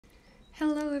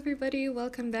Hello everybody,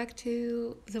 welcome back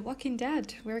to The Walking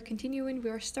Dead. We're continuing, we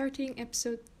are starting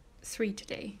episode 3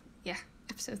 today. Yeah,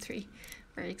 episode 3.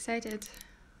 Very excited.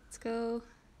 Let's go.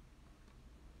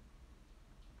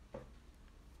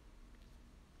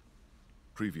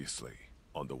 Previously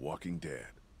on The Walking Dead.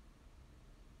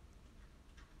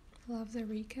 Love the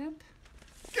recap.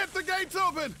 Get the gates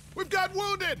open! We've got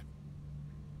wounded!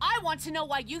 I want to know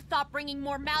why you thought bringing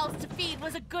more mouths to feed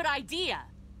was a good idea.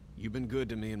 You've been good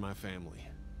to me and my family.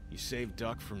 You saved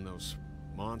Duck from those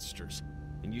monsters,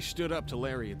 and you stood up to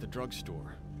Larry at the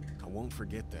drugstore. I won't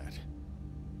forget that.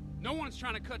 No one's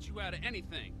trying to cut you out of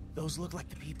anything. Those look like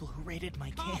the people who raided my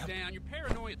Calm camp. down, you're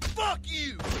paranoid. Fuck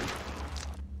you!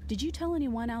 Did you tell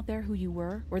anyone out there who you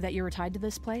were, or that you were tied to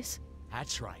this place?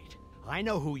 That's right. I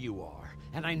know who you are,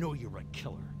 and I know you're a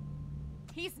killer.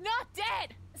 He's not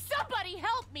dead! Somebody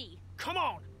help me! Come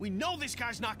on! We know this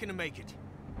guy's not gonna make it!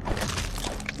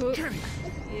 Kenny!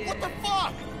 What the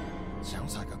fuck?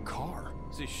 Sounds like a car.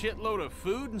 There's a shitload of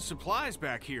food and supplies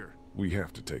back here. We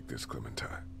have to take this,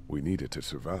 Clementine. We need it to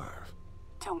survive.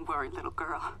 Don't worry, little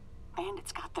girl.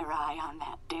 Bandits got their eye on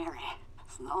that dairy.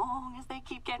 As long as they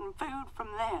keep getting food from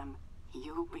them,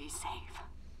 you'll be safe.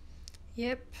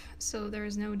 Yep, so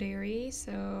there's no dairy,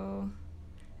 so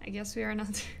I guess we are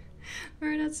not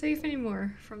we're not safe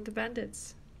anymore from the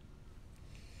bandits.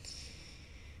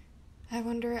 I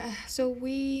wonder, so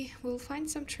we will find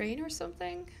some train or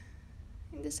something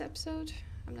in this episode?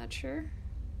 I'm not sure.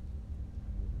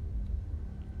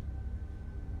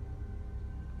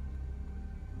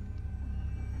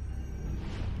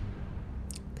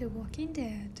 The Walking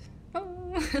Dead. Oh,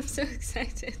 I'm so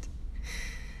excited.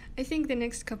 I think the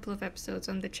next couple of episodes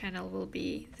on the channel will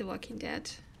be The Walking Dead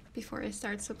before I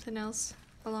start something else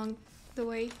along the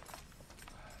way.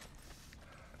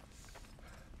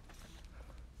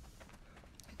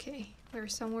 Okay, we're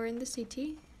somewhere in the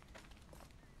city.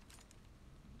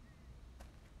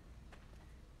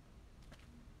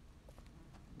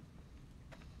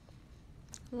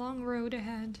 Long road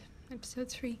ahead. Episode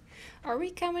 3. Are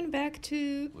we coming back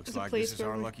to Looks the like place this is where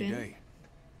our we've lucky been? day.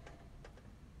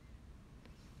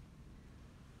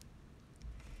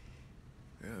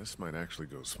 Yeah, this might actually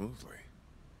go smoothly.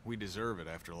 We deserve it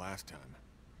after last time.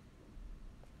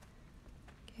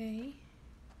 Okay.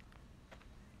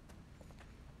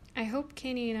 I hope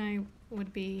Kenny and I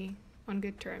would be on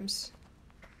good terms.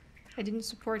 I didn't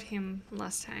support him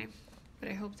last time, but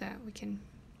I hope that we can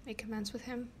make amends with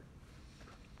him.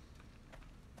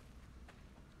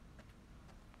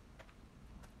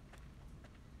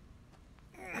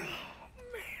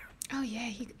 Oh yeah,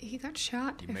 he got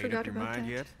shot. You I made forgot up your about mind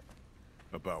that. yet?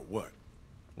 About what?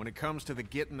 When it comes to the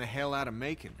getting the hell out of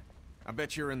Macon, I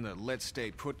bet you're in the let's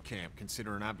stay put camp,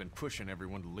 considering I've been pushing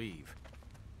everyone to leave.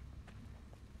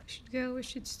 We should go, we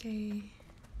should stay.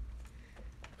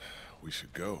 We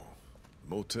should go.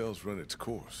 The motel's run its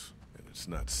course, and it's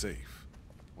not safe.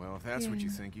 Well, if that's what you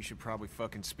Yeah. think, you should probably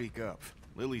fucking speak up.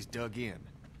 Lily's dug in.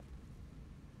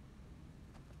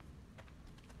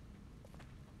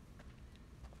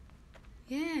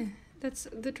 Yeah, that's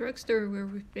the drugstore where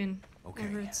we've been. Okay,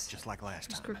 Over its just like last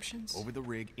time. prescriptions. Over the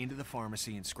rig, into the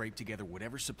pharmacy, and scrape together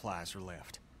whatever supplies are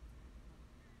left.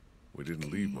 We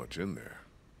didn't leave much in there.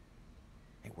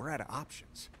 Hey, we're out of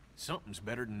options. Something's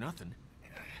better than nothing.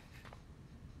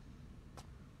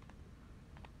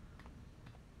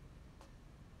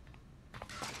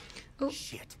 Oh,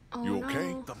 Shit. oh You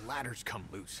okay? no. The ladder's come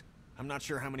loose. I'm not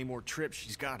sure how many more trips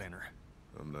she's got in her.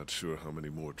 I'm not sure how many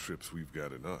more trips we've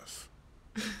got in us.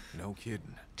 No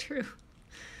kidding. True.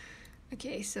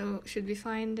 Okay, so should we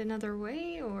find another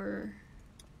way or?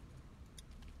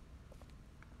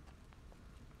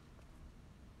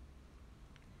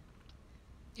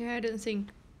 Yeah, I don't think.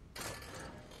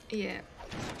 Yeah.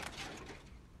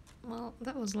 Well,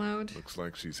 that was loud. Looks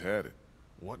like she's had it.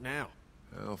 What now?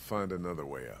 I'll find another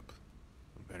way up.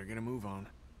 Better get a move on.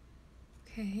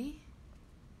 Okay.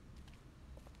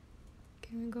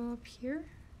 Can we go up here?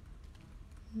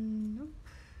 Nope.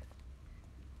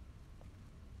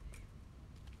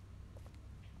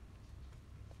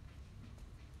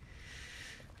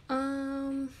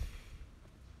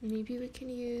 Maybe we can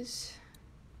use.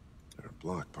 They're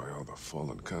blocked by all the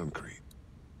fallen concrete.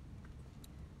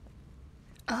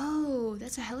 Oh,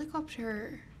 that's a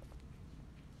helicopter.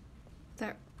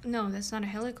 No, that's not a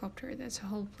helicopter. That's a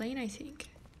whole plane, I think.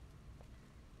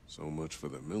 So much for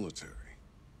the military.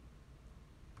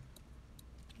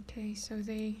 Okay, so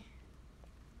they.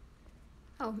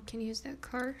 Oh, we can use that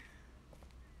car.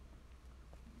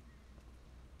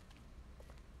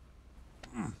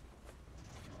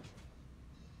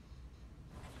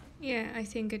 Yeah, I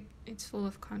think it's full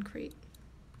of concrete.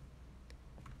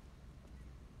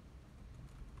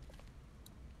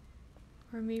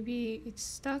 Or maybe it's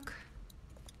stuck.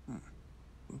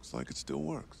 Looks like it still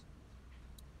works.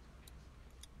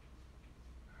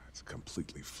 It's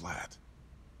completely flat.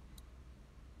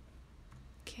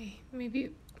 Okay,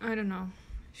 maybe, I don't know.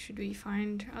 Should we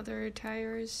find other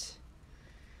tires?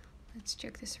 Let's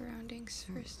check the surroundings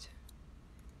first.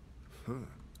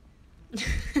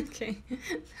 Okay,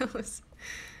 that was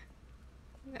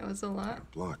a lot.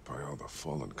 Blocked by all the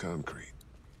fallen concrete.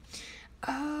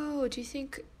 Oh, do you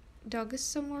think Doug is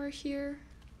somewhere here?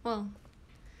 Well,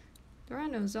 there are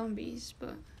no zombies,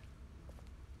 but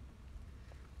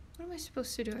what am I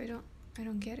supposed to do? I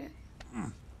don't get it.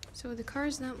 So the car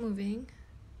is not moving.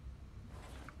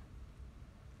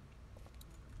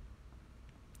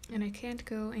 And I can't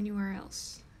go anywhere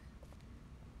else.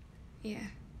 Yeah.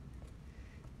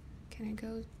 Can I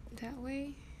go that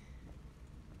way?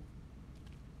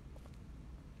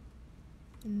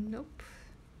 Nope.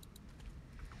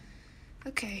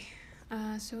 Okay.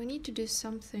 So we need to do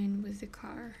something with the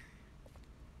car.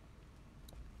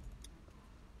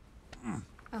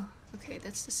 Oh, okay,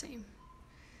 that's the same.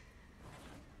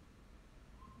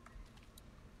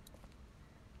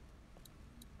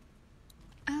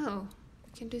 Oh,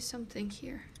 we can do something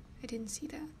here. I didn't see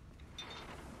that.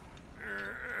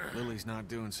 Lily's not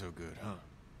doing so good, huh?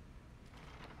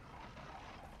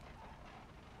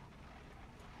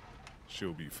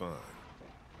 She'll be fine.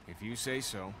 If you say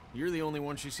so. You're the only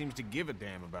one she seems to give a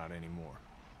damn about anymore.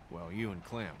 Well, you and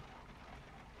Clem.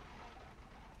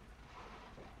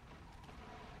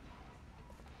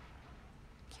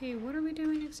 Okay, what are we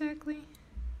doing exactly?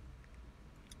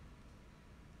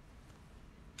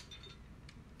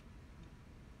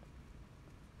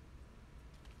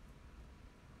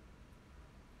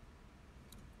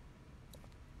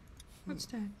 What's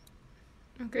that?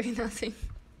 Okay, nothing.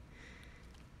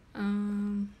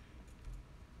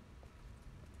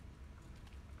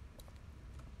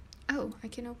 Oh, I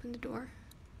can open the door.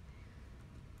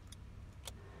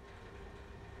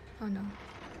 Oh no.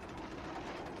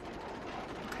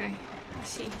 Okay, I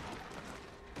see.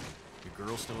 Your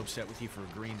girl still upset with you for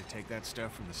agreeing to take that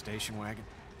stuff from the station wagon?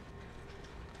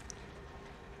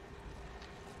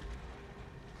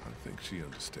 I think she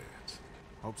understands.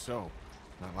 Hope so.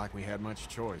 Not like we had much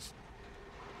choice.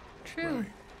 True. Right.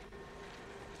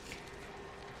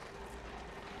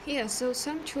 Yeah, so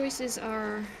some choices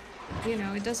are, you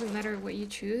know, it doesn't matter what you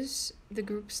choose, the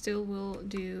group still will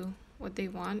do what they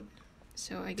want.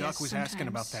 So I guess Duck was asking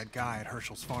about that guy at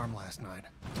Herschel's farm last night.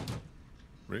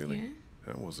 Really?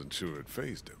 Yeah. I wasn't sure it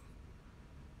fazed him.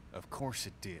 Of course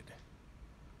it did.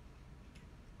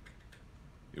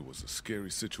 It was a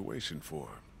scary situation for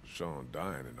him. Sean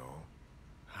dying and all.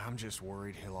 I'm just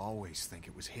worried he'll always think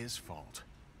it was his fault.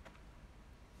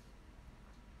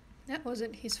 That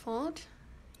wasn't his fault.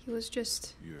 He was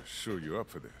just... You're sure you're up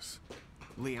for this?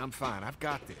 Lee, I'm fine. I've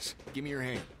got this. Give me your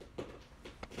hand.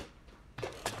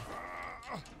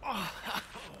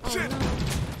 Shit! No.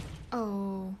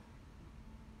 Oh.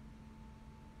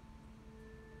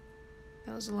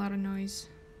 That was a lot of noise,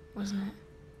 wasn't it?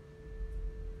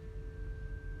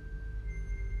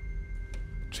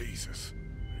 Jesus.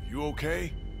 Are you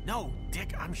okay? No,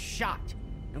 Dick, I'm shot.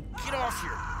 Now get off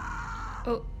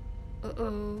here. Oh.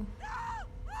 Uh-oh.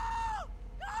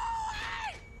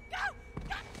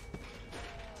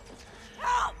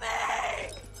 Help me!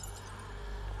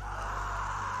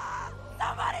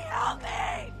 Somebody help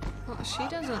me! Well, she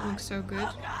doesn't look so good.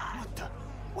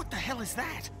 What the hell is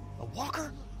that? A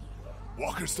walker?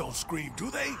 Walkers don't scream,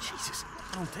 do they? Jesus,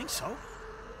 I don't think so.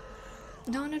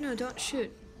 No, don't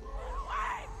shoot.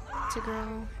 It's a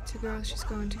girl. She's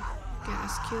going to get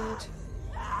us killed.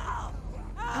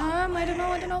 I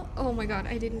don't know. Oh my god,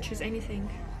 I didn't choose anything.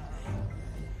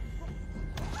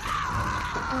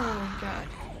 Oh god.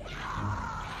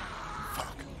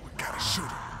 Fuck, we gotta shoot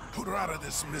her. Put her out of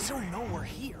this I misery. don't know we're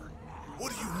here.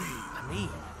 What do you mean? I mean,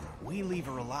 we leave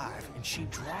her alive and she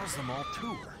draws them all to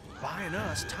her, buying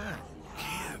us time.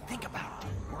 Think about it.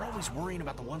 We're always worrying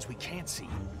about the ones we can't see.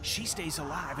 She stays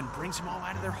alive and brings them all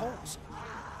out of their holes.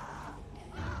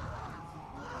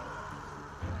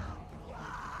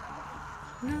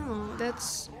 No,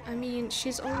 I mean,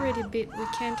 she's already bit. We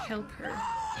can't help her.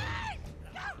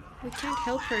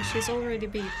 She's already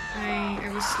beat.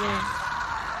 I was slow.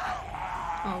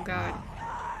 Oh god.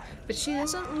 But she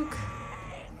doesn't look...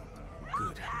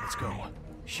 Good, let's go.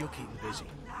 She'll keep me busy.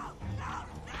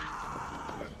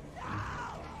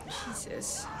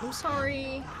 Jesus. I'm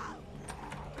sorry.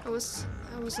 I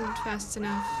wasn't fast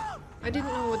enough. I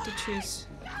didn't know what to choose.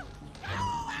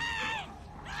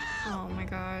 Oh my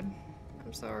god.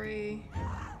 I'm sorry.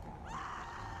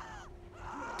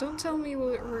 Don't tell me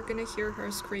we're gonna hear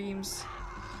her screams.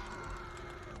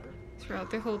 throughout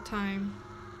the whole time.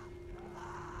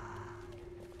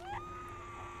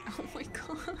 Oh my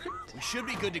god. We should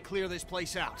be good to clear this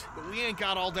place out, but we ain't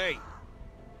got all day.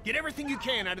 Get everything you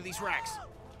can out of these racks.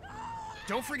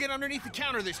 Don't forget underneath the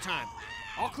counter this time.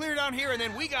 I'll clear down here and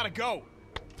then we gotta go.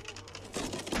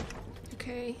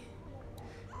 Okay.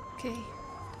 Okay.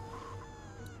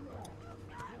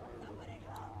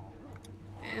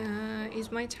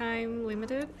 Is my time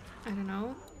limited? I don't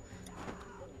know.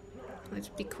 Let's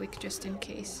be quick just in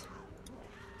case.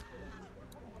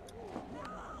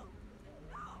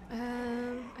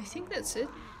 I think that's it.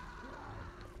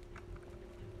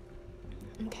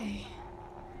 Okay.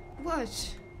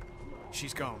 What?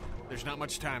 She's gone. There's not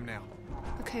much time now.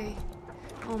 Okay.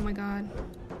 Oh my god.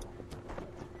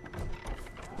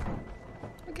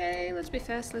 Okay, let's be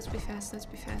fast, let's be fast, let's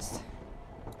be fast.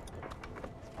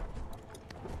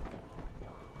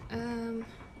 Come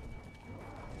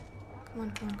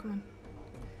on, come on, come on.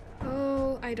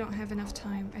 Oh, I don't have enough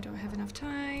time. I don't have enough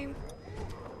time.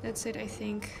 That's it, I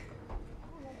think.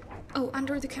 Oh,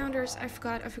 under the counters. I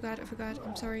forgot.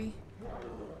 I'm sorry.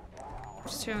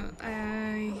 So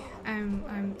I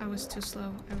was too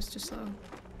slow. I was too slow.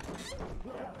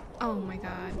 Oh my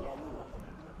god.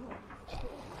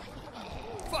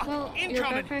 Fuck! Well, your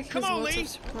Incoming! backpack Come has on, lots Lee! of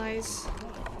supplies.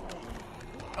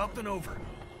 Up and over.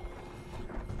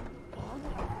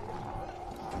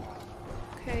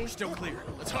 Okay. We're still clear.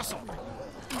 Let's hustle.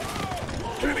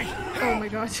 Oh my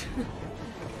god.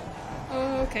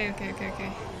 Oh, okay.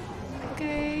 Okay.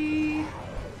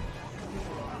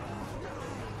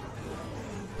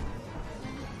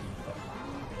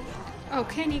 Oh,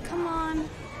 Kenny, come on.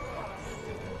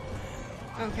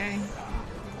 Okay.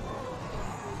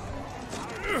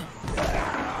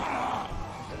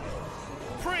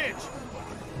 Fridge!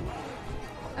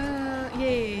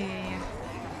 Yeah.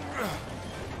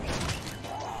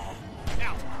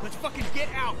 Out! Let's fucking get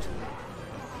out!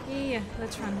 Yeah,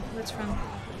 let's run.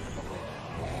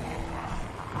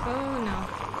 Oh no.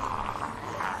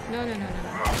 No.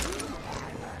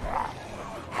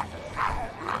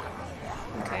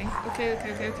 Okay.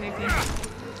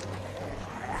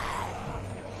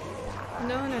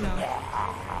 No.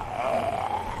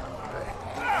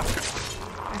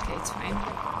 Okay, it's fine.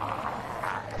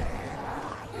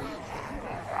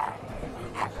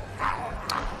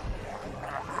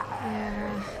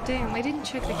 Yeah. Damn, I didn't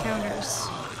check the counters.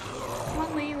 Come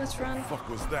on, Lee, let's run. The fuck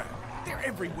was that? They're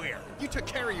everywhere. You took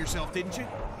care of yourself, didn't you?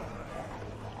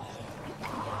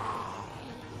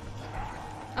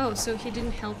 Oh, so he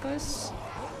didn't help us?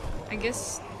 I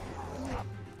guess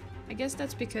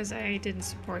that's because I didn't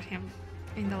support him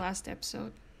in the last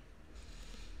episode.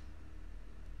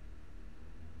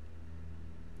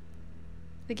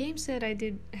 The game said I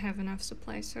did have enough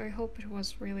supplies, so I hope it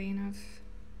was really enough.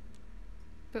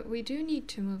 But we do need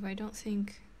to move. I don't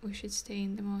think we should stay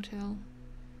in the motel.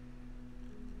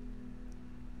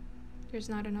 There's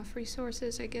not enough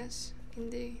resources, I guess, in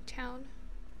the town.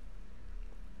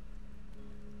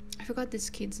 I forgot this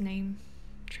kid's name.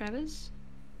 Travis?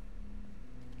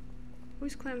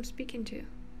 Who's Clem speaking to?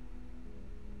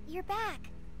 You're back.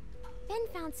 Ben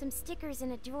found some stickers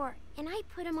in a drawer, and I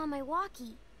put them on my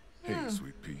walkie. Hey, Oh.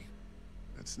 Sweet Pea.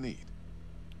 That's neat.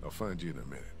 I'll find you in a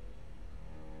minute.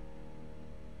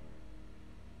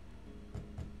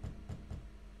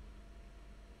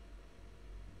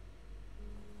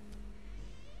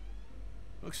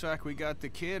 Looks like we got the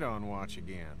kid on watch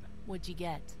again. What'd you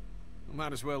get? We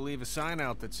might as well leave a sign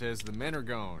out that says the men are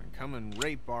gone and come and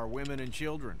rape our women and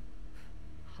children.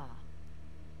 Huh.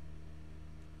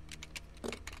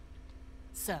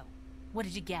 So, what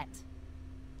did you get?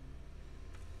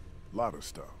 Lot of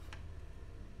stuff.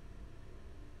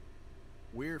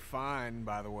 We're fine,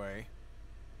 by the way.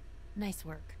 Nice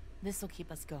work. This'll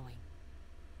keep us going.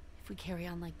 If we carry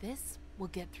on like this, we'll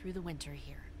get through the winter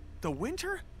here. The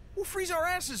winter? We'll freeze our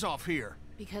asses off here.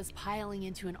 Because piling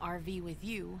into an RV with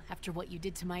you, after what you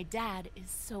did to my dad, is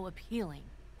so appealing.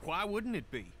 Why wouldn't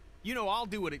it be? You know I'll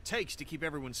do what it takes to keep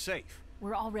everyone safe.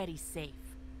 We're already safe.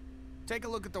 Take a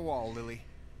look at the wall, Lily.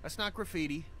 That's not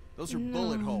graffiti. Those are No,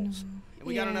 bullet holes. no. And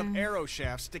we got enough Yeah. arrow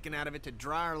shafts sticking out of it to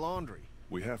dry our laundry.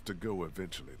 We have to go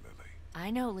eventually, Lily.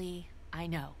 I know, Lee. I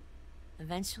know.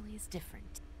 Eventually is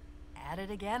different. At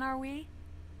it again, are we?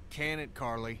 Can it,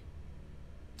 Carly?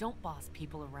 Don't boss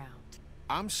people around.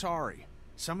 I'm sorry.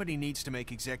 Somebody needs to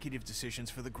make executive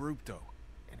decisions for the group, though.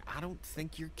 And I don't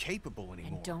think you're capable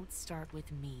anymore. And don't start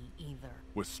with me, either.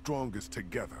 We're strongest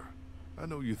together. I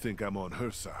know you think I'm on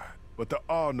her side, but there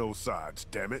are no sides,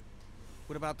 damn it.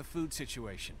 What about the food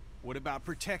situation? What about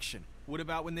protection? What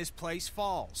about when this place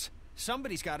falls?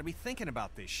 Somebody's got to be thinking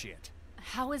about this shit.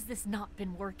 How has this not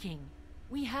been working?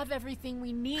 We have everything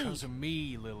we need. Because of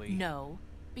me, Lily. No,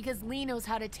 because Lee knows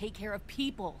how to take care of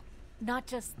people, not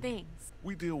just things.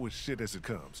 We deal with shit as it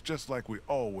comes, just like we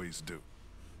always do.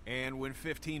 And when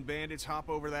 15 bandits hop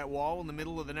over that wall in the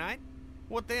middle of the night,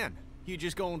 what then? You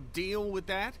just gonna deal with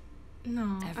that?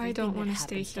 No, I don't want to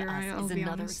stay here, I'll is be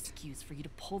another honest. excuse for you to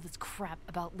pull this crap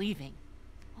about leaving.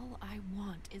 All I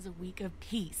want is a week of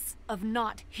peace, of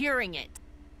not hearing it.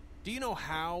 Do you know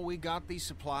how we got these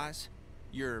supplies?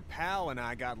 Your pal and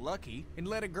I got lucky and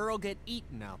let a girl get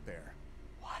eaten out there.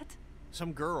 What?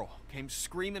 Some girl came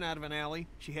screaming out of an alley.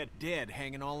 She had dead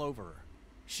hanging all over her.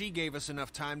 She gave us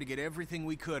enough time to get everything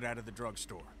we could out of the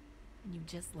drugstore. And you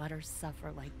just let her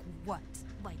suffer like what?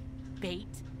 Like bait?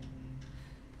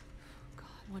 God,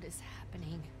 what is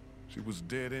happening? She was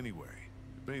dead anyway.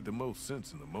 It made the most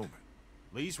sense in the moment.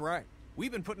 Lee's right.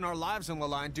 We've been putting our lives on the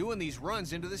line doing these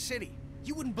runs into the city.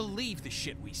 You wouldn't believe the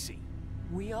shit we see.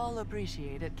 We all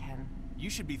appreciate it, Ken. You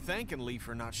should be thanking Lee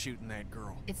for not shooting that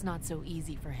girl. It's not so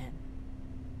easy for him.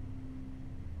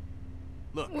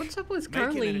 Look, What's up with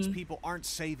Macon Carly? and its people aren't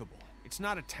savable. It's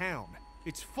not a town.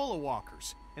 It's full of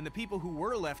walkers. And the people who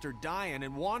were left are dying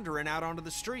and wandering out onto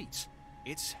the streets.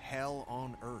 It's hell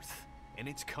on earth. And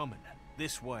it's coming.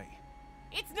 This way.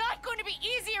 It's not going to be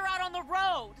easier out on the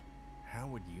road! How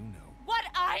would you know? What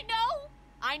I know?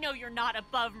 I know you're not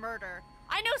above murder.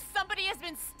 I know somebody has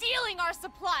been stealing our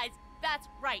supplies. That's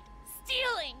right,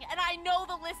 stealing! And I know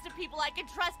the list of people I can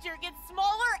trust here gets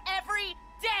smaller every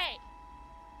day.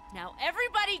 Now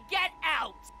everybody get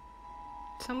out!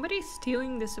 Somebody's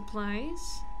stealing the supplies?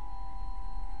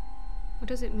 What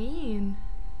does it mean?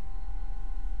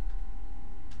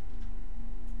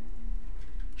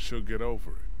 She'll get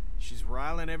over it. She's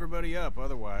riling everybody up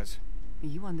otherwise.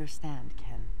 You understand,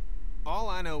 Ken. All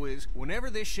I know is, whenever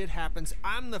this shit happens,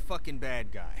 I'm the fucking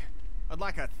bad guy. I'd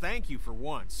like a thank you for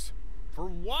once. For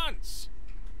once!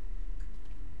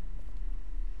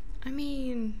 I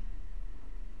mean,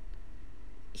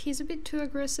 he's a bit too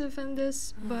aggressive in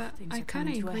this, but Things I are kind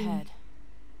of coming to a agree. head.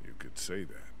 You could say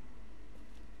that.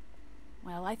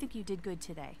 Well, I think you did good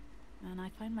today. And I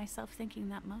find myself thinking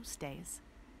that most days.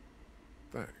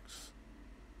 Thanks.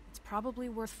 It's probably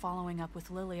worth following up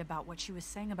with Lily about what she was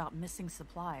saying about missing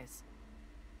supplies.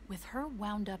 With her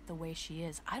wound up the way she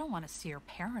is, I don't want to see her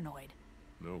paranoid.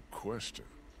 No question.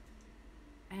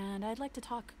 And I'd like to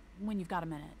talk when you've got a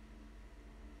minute.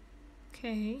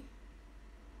 Okay.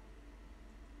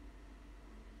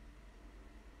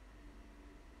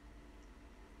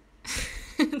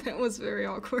 That was very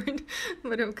awkward,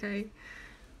 but okay.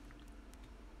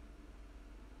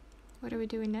 What are we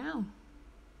doing now?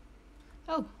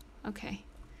 Oh, okay.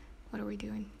 What are we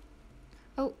doing?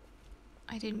 Oh,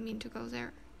 I didn't mean to go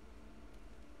there.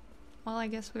 Well, I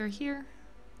guess we're here.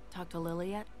 Talk to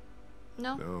Lily yet?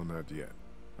 No? No, not yet.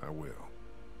 I will.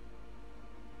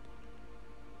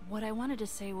 What I wanted to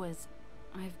say was,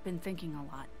 I've been thinking a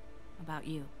lot about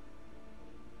you.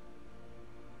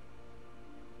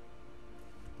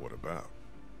 What about?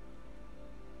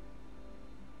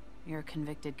 You're a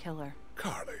convicted killer.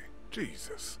 Carly,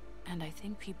 Jesus. And I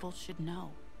think people should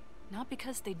know. Not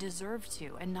because they deserve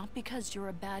to, and not because you're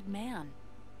a bad man.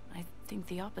 I think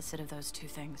the opposite of those two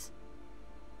things.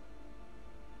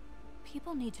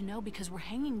 People need to know because we're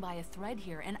hanging by a thread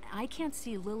here, and I can't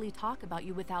see Lily talk about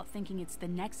you without thinking it's the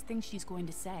next thing she's going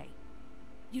to say.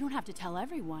 You don't have to tell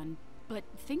everyone, but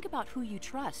think about who you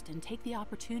trust and take the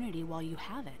opportunity while you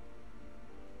have it.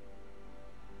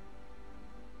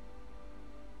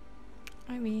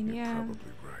 I mean, You're yeah.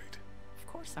 probably right. Of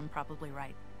course I'm probably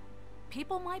right.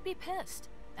 People might be pissed,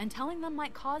 and telling them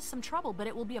might cause some trouble, but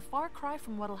it will be a far cry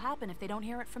from what'll happen if they don't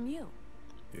hear it from you.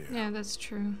 Yeah. Yeah, that's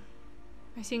true.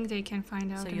 I think they can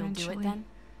find out So you'll eventually. do it then?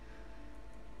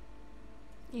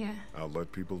 Yeah. I'll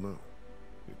let people know.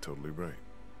 You're totally right.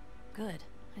 Good.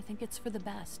 I think it's for the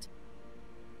best.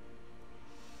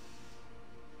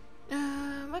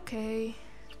 Okay.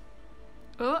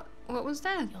 Oh, what was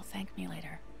that? You'll thank me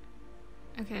later.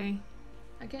 Okay.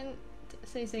 I can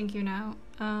say thank you now.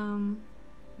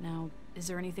 Now, is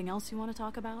there anything else you want to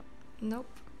talk about? Nope.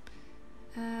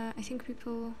 I think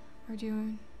people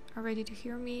are ready to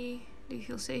hear me. Do you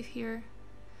feel safe here?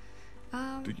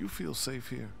 Do you feel safe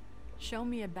here? Show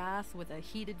me a bath with a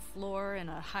heated floor in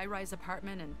a high-rise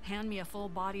apartment and hand me a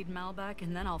full-bodied Malbec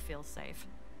and then I'll feel safe.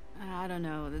 I don't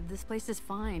know. This place is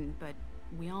fine, but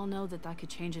we all know that could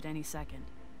change at any second.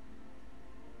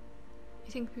 I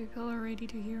think people are ready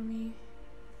to hear me.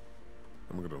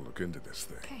 I'm gonna look into this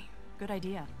thing. Okay, good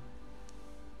idea.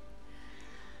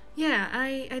 Yeah,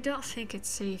 I don't think it's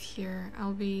safe here.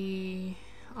 I'll be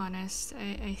honest.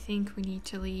 I think we need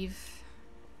to leave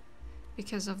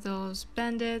because of those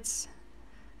bandits.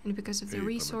 and because of the Hey,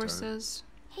 resources.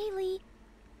 Haley,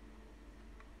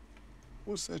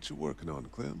 What's that you're working on,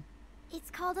 Clem? it's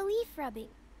called a leaf rubbing.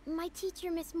 My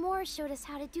teacher, Miss Moore, showed us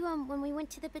how to do them when we went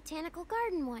to the botanical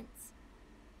garden once.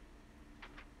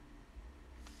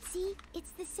 See,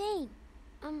 it's the same.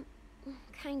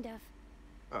 Kind of.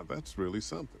 Ah, that's really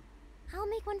something. I'll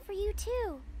make one for you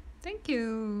too. Thank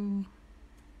you.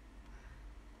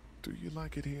 Do you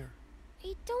like it here?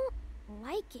 I don't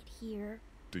like it here.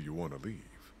 Do you want to leave?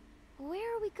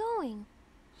 Where are we going?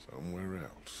 Somewhere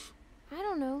else. I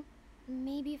don't know.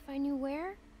 Maybe if I knew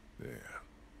where? Yeah,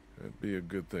 that'd be a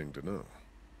good thing to know.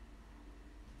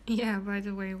 Yeah, by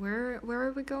the way, where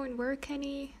are we going? Where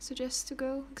Kenny suggests to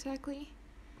go exactly?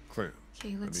 Clem,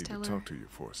 Okay, let's I need tell to her. talk to you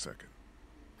for a second.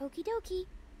 Okie dokie.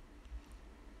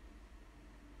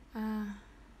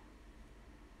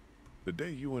 The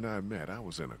day you and I met, I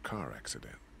was in a car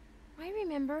accident. I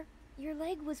remember. Your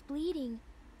leg was bleeding.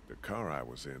 The car I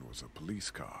was in was a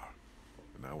police car,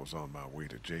 and I was on my way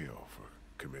to jail for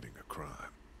committing a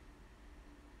crime.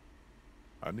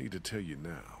 I need to tell you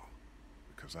now,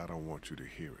 because I don't want you to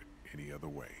hear it any other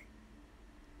way.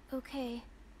 Okay.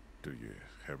 Do you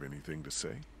have anything to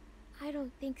say? I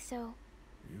don't think so.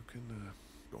 You can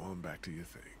go on back to your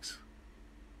things.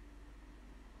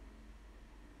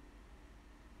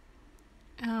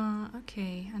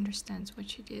 Okay, understands what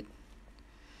she did.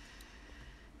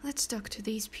 Let's talk to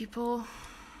these people.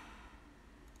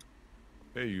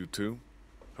 Hey, you two.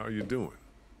 How you doing?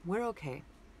 We're okay.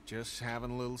 Just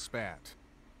having a little spat.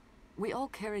 We all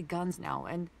carry guns now,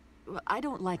 and I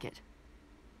don't like it.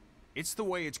 It's the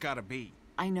way it's gotta be.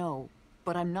 I know,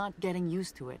 but I'm not getting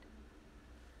used to it.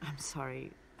 I'm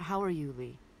sorry. How are you,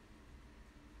 Lee?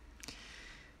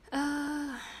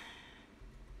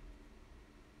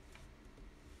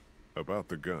 About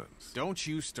the guns. Don't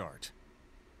you start.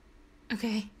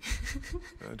 Okay.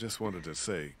 I just wanted to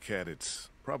say, Kat, it's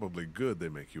probably good they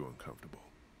make you uncomfortable.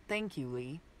 Thank you,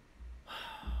 Lee.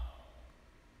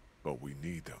 But we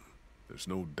need them. There's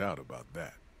no doubt about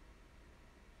that.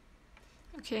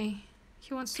 Okay.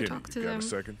 He wants to Kitty, talk to you got them a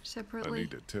second? separately. I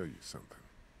need to tell you something.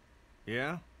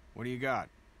 Yeah? What do you got?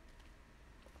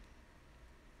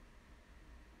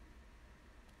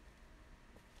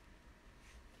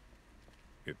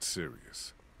 It's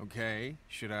serious. Okay,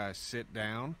 should I sit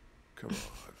down? Come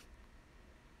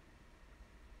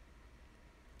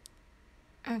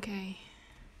on. Okay.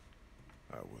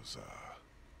 I was,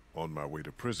 on my way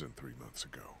to prison 3 months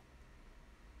ago.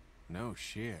 No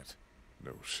shit.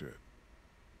 No shit.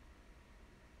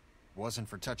 Wasn't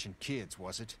for touching kids,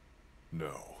 was it?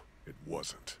 No, it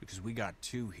wasn't. Because we got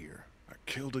two here. I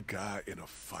killed a guy in a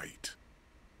fight.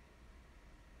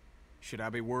 Should I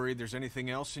be worried there's anything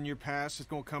else in your past that's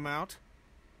gonna come out?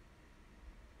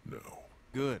 No.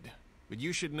 Good. But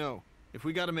you should know, if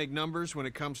we gotta make numbers when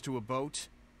it comes to a boat,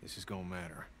 this is gonna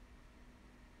matter.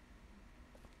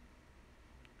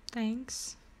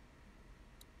 Thanks.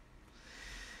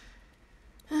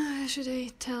 Should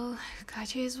I tell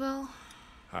Katya as well?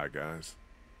 Hi, guys.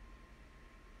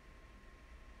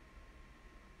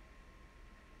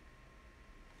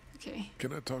 Okay.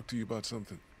 Can I talk to you about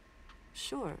something?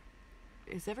 Sure.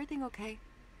 Is everything okay?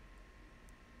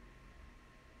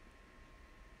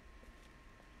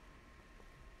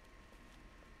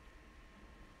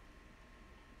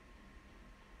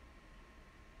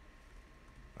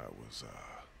 I was,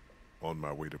 on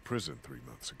my way to prison 3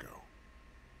 months ago.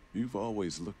 You've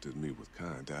always looked at me with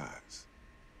kind eyes.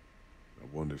 I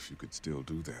wonder if you could still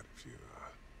do that if you,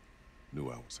 knew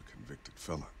I was a convicted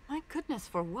felon. My goodness,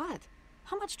 for what?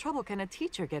 How much trouble can a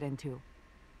teacher get into?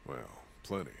 Well,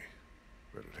 plenty.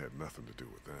 But it had nothing to do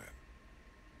with that.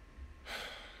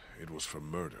 It was for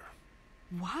murder.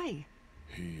 Why?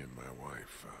 He and my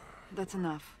wife, That's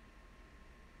enough.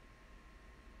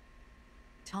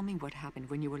 Tell me what happened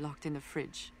when you were locked in the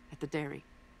fridge at the dairy.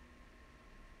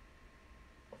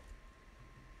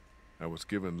 I was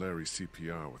giving Larry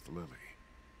CPR with Lily.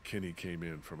 Kenny came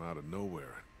in from out of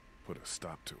nowhere and put a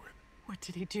stop to it. What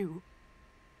did he do?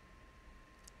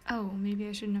 Oh, maybe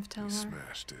I shouldn't have He told her.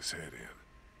 smashed his head in.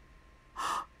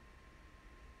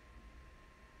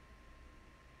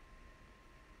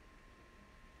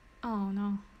 Oh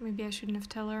no, maybe I shouldn't have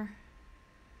told her.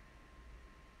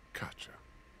 Gotcha.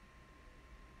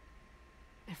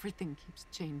 Everything keeps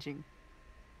changing.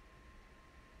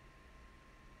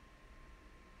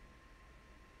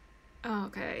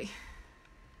 Okay.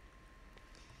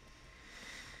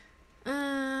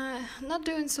 Not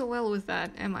doing so well with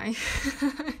that, am I?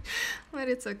 But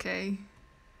it's okay.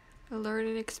 A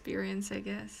learning experience, I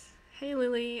guess. Hey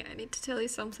Lily, I need to tell you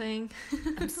something.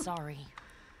 I'm sorry.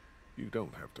 You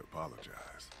don't have to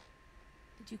apologize.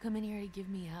 Did you come in here to give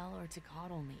me hell or to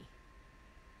coddle me?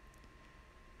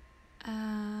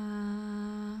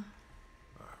 I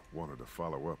wanted to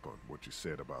follow up on what you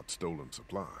said about stolen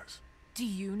supplies. Do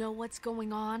you know what's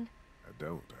going on? I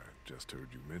don't. I just heard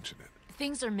you mention it.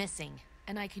 Things are missing,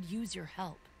 and I could use your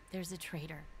help. There's a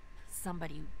traitor.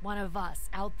 Somebody, one of us,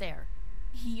 out there.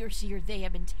 He or she or they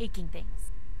have been taking things.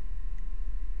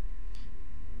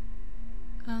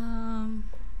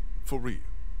 For real?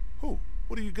 Who?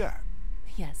 What do you got?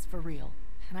 Yes, for real.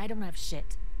 And I don't have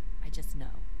shit. I just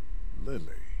know.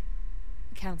 Lily.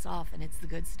 Counts off and it's the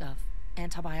good stuff.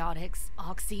 Antibiotics,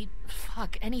 oxy,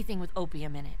 fuck, anything with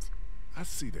opium in it. I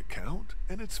see the count,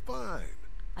 and it's fine.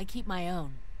 I keep my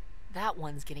own. That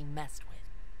one's getting messed with.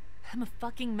 I'm a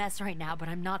fucking mess right now, but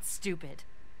I'm not stupid.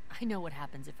 I know what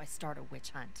happens if I start a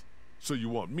witch hunt. So you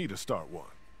want me to start one?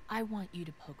 I want you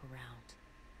to poke around.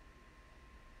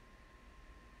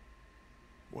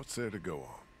 What's there to go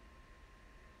on?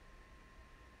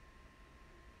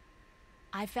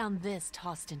 I found this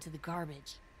tossed into the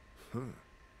garbage.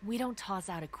 We don't toss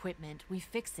out equipment, we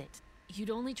fix it. You'd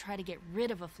only try to get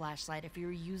rid of a flashlight if you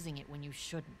were using it when you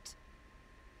shouldn't.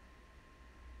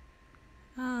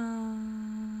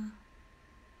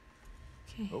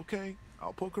 Okay. Okay,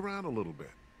 I'll poke around a little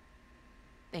bit.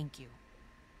 Thank you.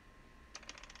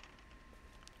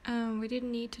 We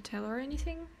didn't need to tell her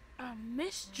anything? A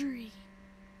mystery.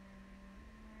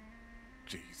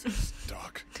 Jesus,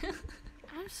 Doc.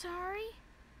 I'm sorry.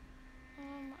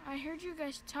 I heard you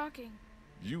guys talking.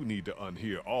 You need to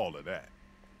unhear all of that.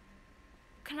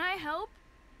 Can I help?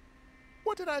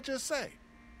 What did I just say?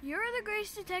 You're the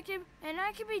Grace Detective, and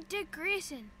I can be Dick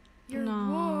Grayson, your No.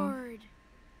 ward.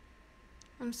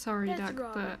 I'm sorry, That's Doc,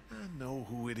 wrong. but... I know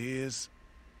who it is.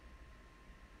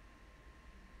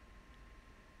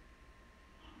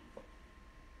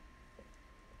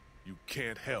 You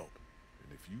can't help.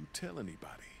 And if you tell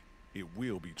anybody, it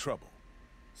will be trouble.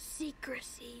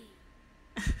 Secrecy.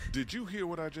 Did you hear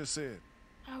what I just said?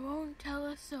 I won't tell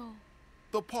a soul.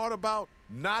 The part about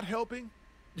not helping?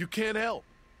 You can't help.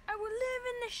 I will live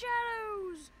in the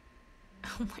shadows.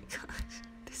 Oh my gosh,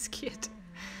 this kid.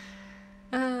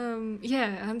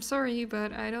 Yeah, I'm sorry,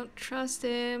 but I don't trust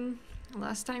him.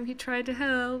 Last time he tried to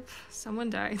help, someone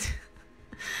died.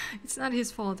 It's not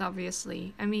his fault,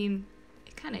 obviously. I mean,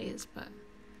 it kinda is, but...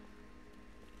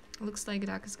 Looks like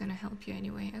Doc is gonna help you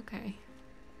anyway, okay.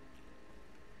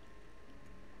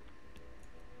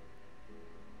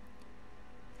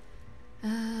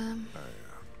 I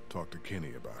talked to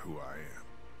Kenny about who I am.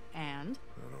 And?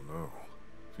 I don't know.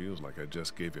 Feels like I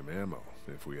just gave him ammo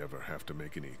if we ever have to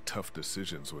make any tough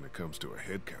decisions when it comes to a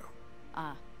head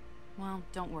count. Well,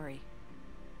 don't worry.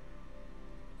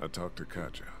 I talked to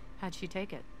Katja. How'd she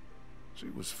take it? She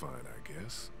was fine, I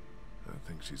guess. I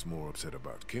think she's more upset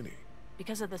about Kenny.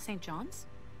 Because of the St. John's?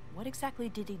 What exactly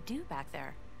did he do back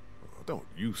there? Well, don't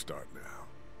you start now.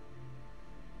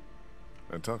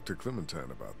 I talked to Clementine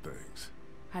about things.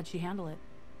 How'd she handle it?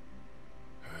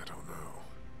 I don't know.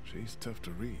 She's tough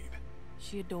to read.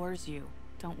 She adores you.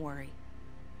 Don't worry.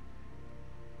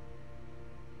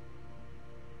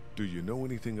 Do you know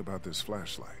anything about this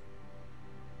flashlight?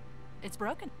 It's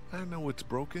broken. I know it's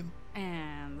broken.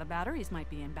 And the batteries might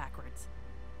be in backwards.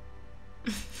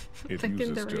 It Like in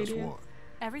uses the just radio. one.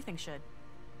 Everything should.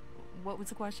 What was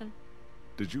the question?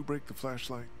 Did you break the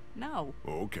flashlight? No.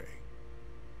 Okay.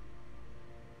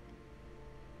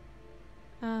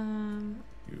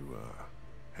 You,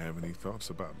 have any thoughts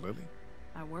about Lily?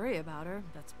 I worry about her.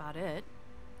 That's about it.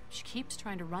 She keeps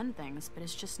trying to run things, but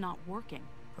it's just not working.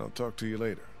 I'll talk to you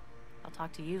later. I'll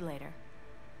talk to you later.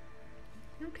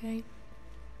 Okay.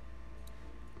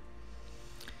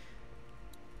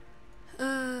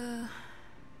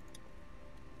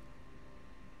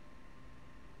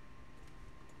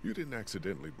 You didn't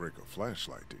accidentally break a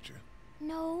flashlight, did you?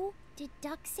 No. Did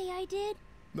Duck say I did?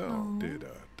 No. Did,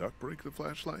 Duck break the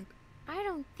flashlight? I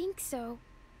don't think so.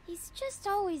 He's just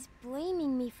always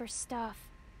blaming me for stuff.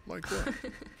 Like what?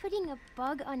 Putting a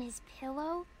bug on his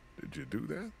pillow? Did you do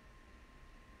that?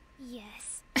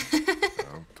 Yes.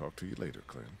 I'll talk to you later,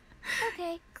 Clem.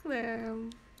 Okay.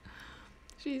 Clem.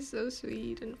 She's so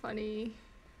sweet and funny.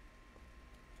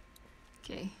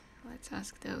 Okay, let's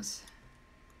ask those.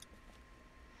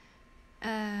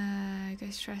 You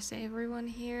guys trust everyone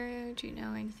here? Do you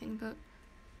know anything about...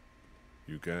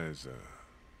 You guys,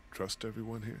 trust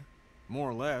everyone here? More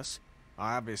or less.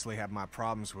 I obviously have my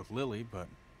problems with Lily, but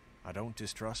I don't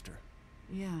distrust her.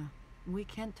 Yeah, we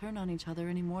can't turn on each other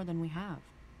any more than we have.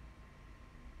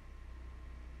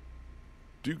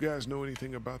 Do you guys know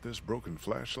anything about this broken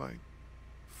flashlight?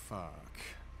 Fuck.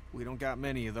 We don't got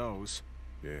many of those.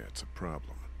 Yeah, it's a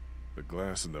problem. The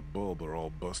glass and the bulb are all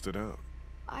busted out.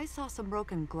 I saw some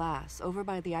broken glass over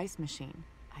by the ice machine.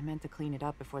 I meant to clean it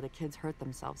up before the kids hurt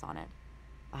themselves on it.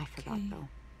 I forgot, Okay. though.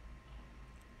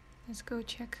 Let's go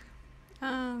check.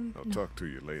 I'll No. talk to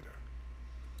you later.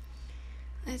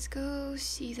 Let's go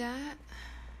see that.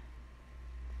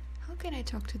 How can I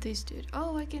talk to this dude?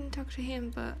 Oh, I can talk to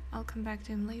him, but I'll come back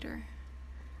to him later.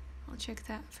 I'll check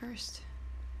that first.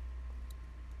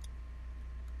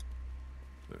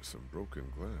 There's some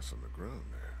broken glass on the ground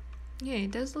there. Yeah,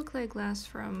 it does look like glass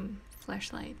from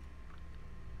flashlight.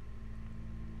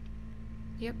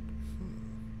 Yep.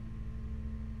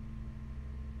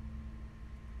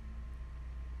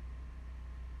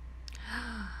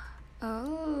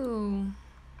 Oh.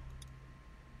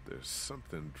 There's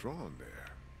something drawn there.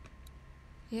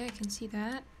 Yeah, I can see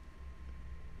that.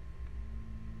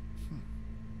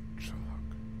 Chalk.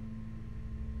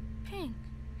 Pink.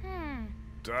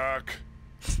 Doc.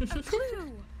 A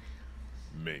clue.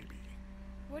 Maybe.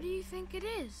 What do you think it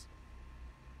is?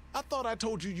 I thought I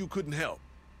told you you couldn't help.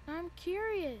 I'm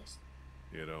curious.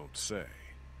 You don't say.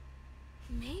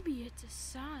 Maybe it's a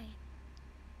sign.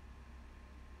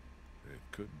 It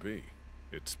could be.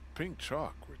 It's pink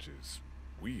chalk, which is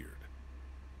weird.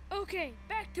 Okay,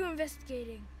 back to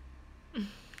investigating.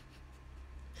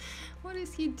 What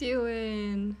is he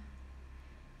doing?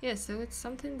 Yeah, so it's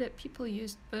something that people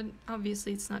used, but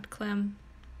obviously it's not Clem.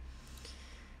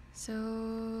 So,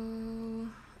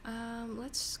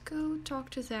 let's go talk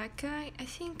to that guy. I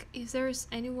think if there's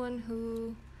anyone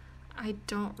who I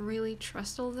don't really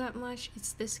trust all that much,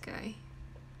 it's this guy.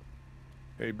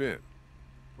 Hey, Ben.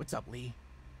 What's up, Lee?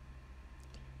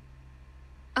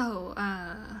 Oh,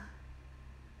 I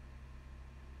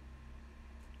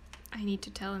need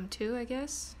to tell him too, I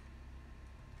guess.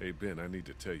 Hey, Ben, I need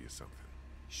to tell you something.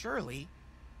 Surely.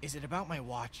 Is it about my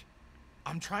watch?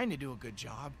 I'm trying to do a good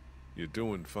job. You're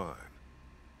doing fine.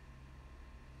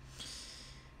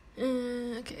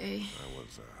 Okay. I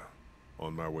was,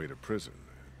 on my way to prison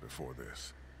before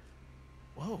this.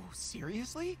 Whoa,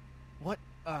 seriously? What,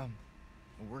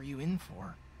 were you in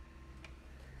for?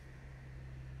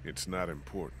 It's not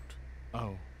important.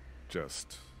 Oh.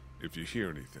 Just, if you hear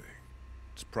anything,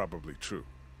 it's probably true.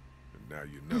 And now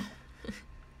you know.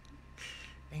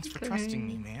 Thanks for trusting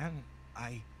me, man.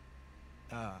 I...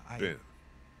 Ben,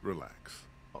 relax.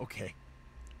 Okay.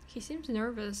 He seems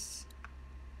nervous.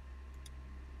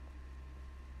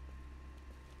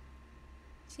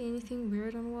 See anything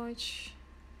weird on watch?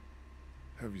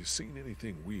 Have you seen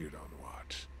anything weird on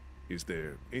watch? Is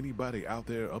there anybody out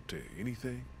there up to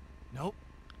anything? Nope.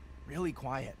 Really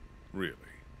quiet. Really?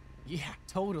 Yeah,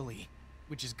 totally.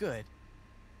 Which is good.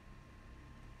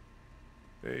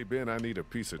 Hey, Ben, I need a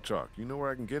piece of chalk. You know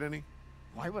where I can get any?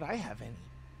 Why would I have any?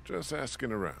 Just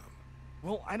asking around.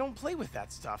 Well, I don't play with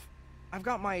that stuff. I've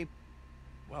got my...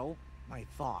 well, my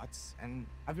thoughts, and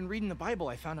I've been reading the Bible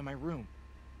I found in my room.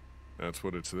 That's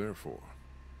what it's there for.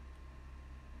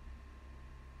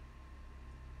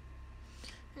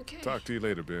 Okay. Talk to you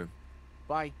later, Ben.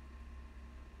 Bye.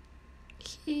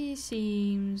 He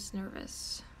seems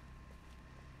nervous.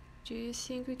 Do you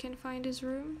think we can find his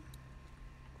room?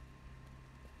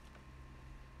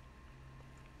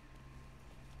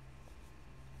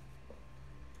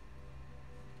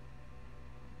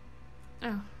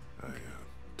 Oh. I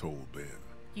told Ben.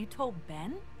 You told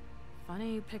Ben?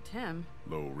 Funny you picked him.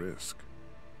 Low risk.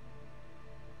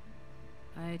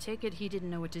 I take it he didn't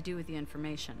know what to do with the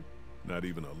information. Not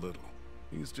even a little.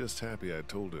 He's just happy I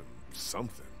told him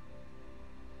something.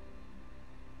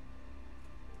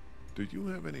 Do you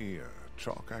have any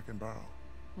chalk I can borrow?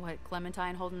 What,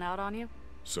 Clementine holding out on you?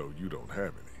 So you don't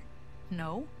have any?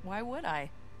 No, why would I?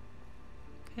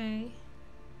 Okay.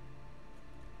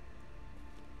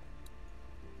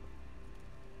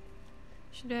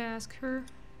 Should I ask her?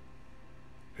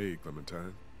 Hey,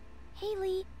 Clementine.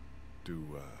 Haley, Do,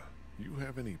 you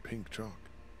have any pink chalk?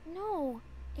 no,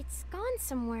 it's gone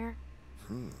somewhere.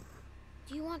 Hmm.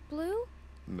 Do you want blue?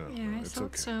 No, Yeah, I it's thought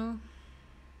okay. so.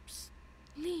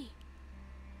 Lee,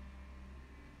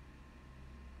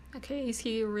 Okay, is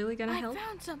he really gonna I help?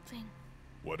 found something.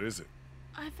 What is it?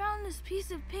 I found this piece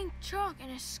of pink chalk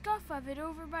and a scuff of it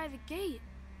over by the gate.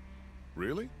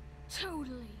 Really?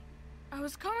 Totally. I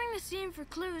was combing the scene for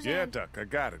clues Yeah, and... Duck, I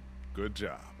got it. Good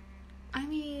job. I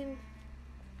mean,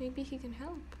 maybe he can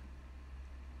help.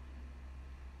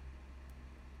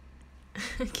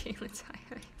 Okay, let's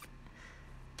hide.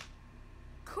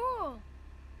 Cool.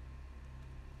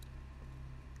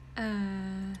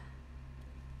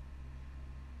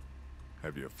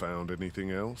 Have you found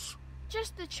anything else?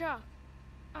 Just the chalk.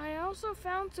 I also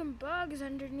found some bugs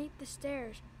underneath the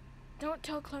stairs. Don't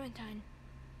tell Clementine.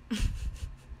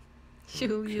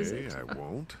 You'll use Okay, it. I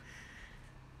won't.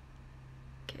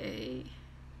 Okay.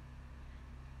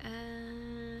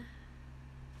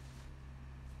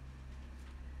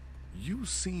 You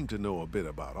seem to know a bit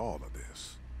about all of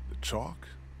this. The chalk,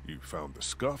 you found the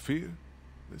scuff here.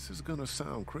 This is gonna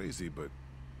sound crazy, but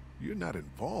you're not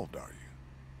involved, are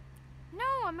you?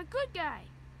 No, I'm a good guy.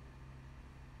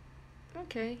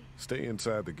 Okay. Stay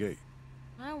inside the gate.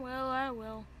 I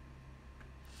will.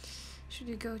 Should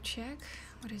we go check?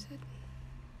 What is it?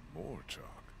 More chalk.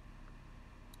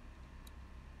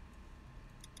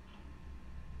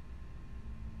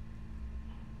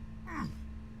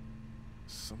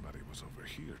 Somebody was over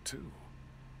here, too.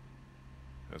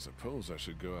 I suppose I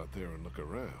should go out there and look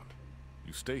around.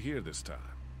 You stay here this time.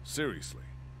 Seriously.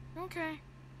 Okay.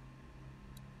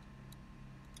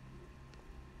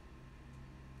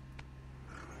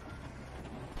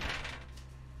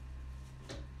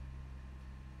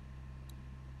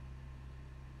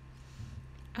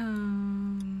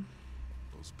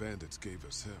 Those bandits gave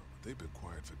us hell, but they've been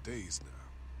quiet for days now.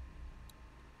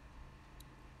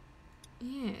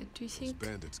 Yeah, do you think... Those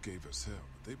bandits gave us hell,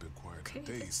 but they've been quiet for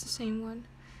days. That's the same one.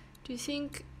 Do you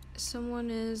think someone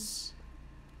is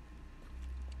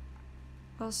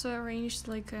also arranged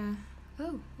like a...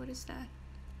 Oh, what is that?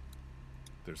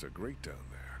 There's a grate down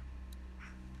there.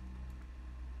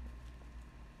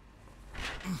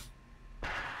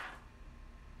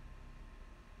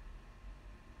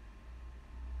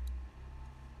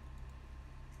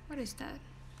 What is that?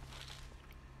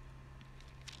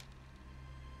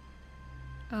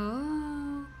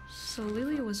 Oh, so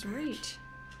Lily was right.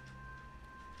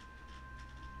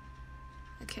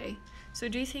 Okay, so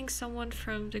do you think someone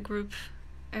from the group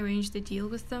arranged the deal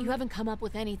with them? You haven't come up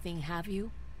with anything, have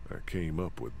you? I came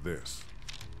up with this.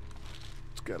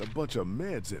 It's got a bunch of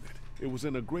meds in it. It was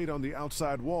in a grate on the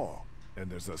outside wall, and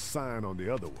there's a sign on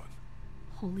the other one.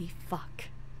 Holy fuck.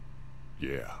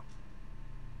 Yeah.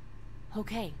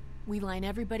 Okay, we line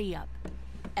everybody up.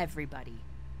 Everybody.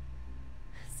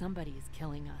 Somebody is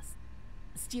killing us.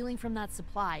 Stealing from that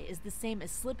supply is the same as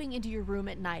slipping into your room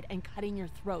at night and cutting your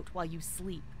throat while you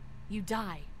sleep. You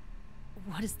die.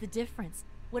 What is the difference?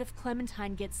 What if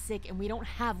Clementine gets sick and we don't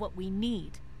have what we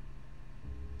need?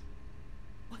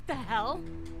 What the hell?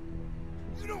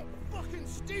 You don't fucking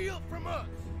steal from us!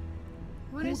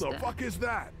 What Who is the that? fuck is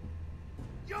that?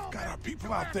 Y'all Got our better people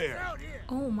get your out there. asses out here.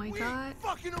 Oh my We god. ain't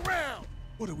fucking around!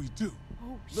 What do we do?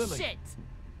 Oh, Lily. shit!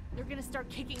 They're gonna start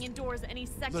kicking in doors any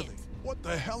second. Lily, what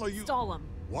the hell are you... Stall them.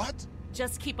 What?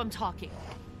 Just keep him talking.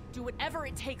 Do whatever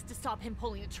it takes to stop him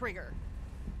pulling a trigger.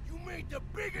 You made the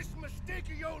biggest mistake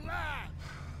of your life!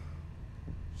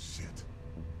 Shit.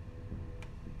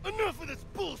 Enough of this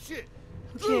bullshit!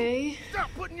 Okay. Luke, stop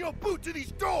putting your boot to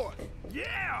these doors!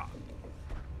 Yeah!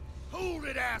 Hold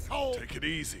it, asshole! Take it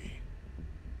easy.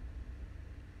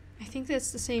 I think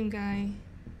that's the same guy.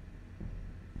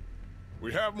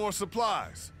 We have more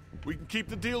supplies. We can keep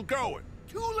the deal going.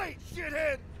 Too late,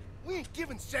 shithead! We ain't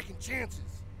giving second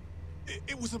chances.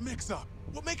 It was a mix-up.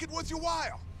 We'll make it worth your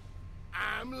while.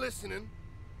 I'm listening.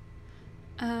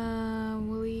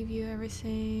 We'll leave you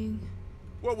everything.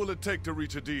 What will it take to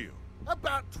reach a deal?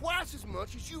 About twice as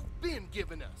much as you've been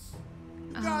giving us.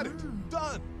 You got it.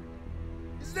 Done.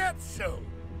 Is that so?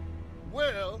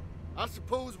 Well, I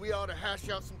suppose we ought to hash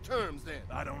out some terms then.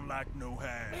 I don't like no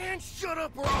hash. Man, shut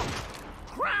up or I'll...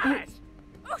 Christ!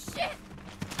 Oh shit!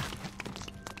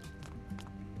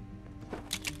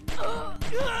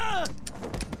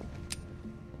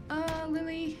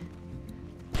 Lily.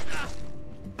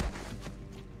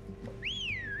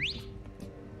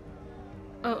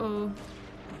 Uh-oh.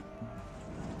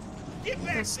 Get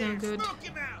back That's there! no good. Smoke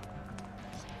him out!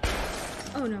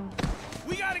 Oh no.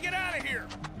 We gotta get out of here!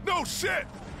 No shit!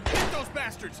 Get those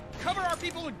bastards! Cover our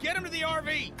people and get them to the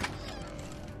RV!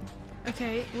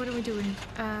 Okay, what are we doing?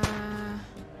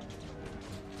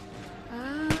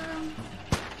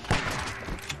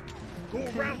 Go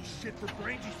around, shit for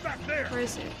brains. He's back there! Where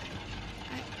is it?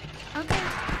 Okay,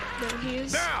 there he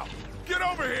is. Now! Get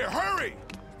over here! Hurry!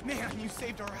 Man, you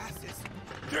saved our asses.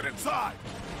 Get inside!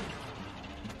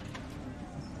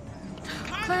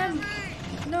 Clem!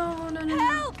 No.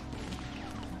 Help!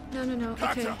 No. Okay.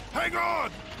 Gotcha! Hang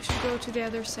on! We should go to the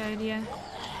other side, yeah.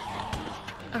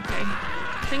 Okay.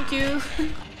 Thank you.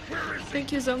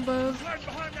 Thank you, Zombo. Slide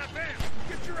behind that van.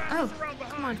 Get your Oh, asses around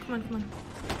behind. come on.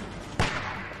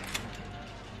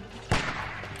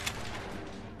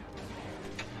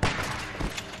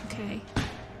 Okay.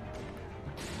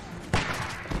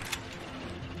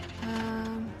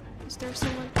 Is there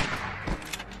someone?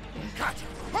 Gotcha!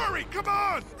 Hurry! Come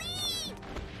on!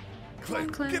 Come on,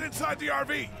 Clem. Get inside the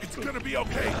RV! It's gonna be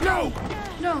okay! No!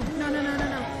 No.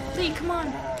 Lily, come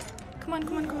on. Come on,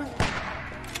 come on, come on.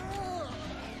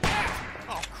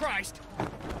 Oh, Christ!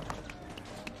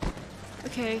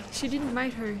 Okay, she didn't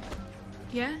bite her.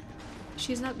 Yeah?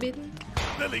 She's not bitten?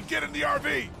 Lily, get in the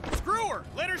RV! Screw her!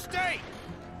 Let her stay!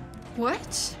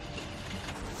 What?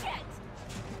 Shit!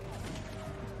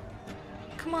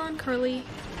 Come on, Carly.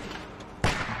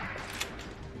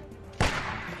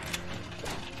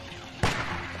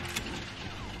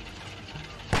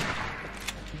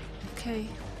 Okay.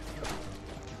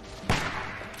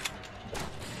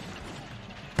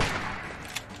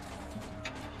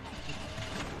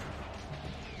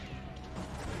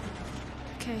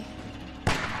 Okay.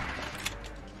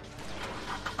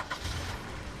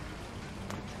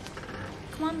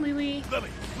 Come on, Lily. Lily,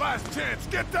 last chance,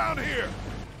 get down here!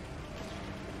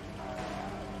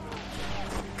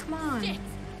 Come on. Shit.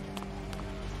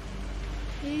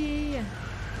 Yeah.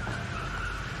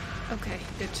 Okay,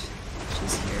 good.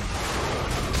 She's here.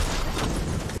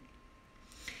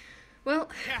 Well,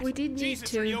 Cat, we did need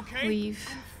Jesus, are you to okay? leave.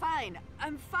 Fine.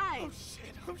 I'm fine. Oh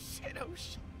shit, oh shit, oh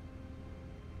shit.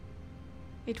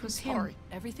 It was him. Sorry.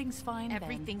 Everything's fine, Ben.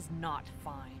 Everything's not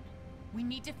fine. We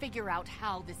need to figure out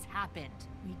how this happened.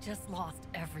 We just lost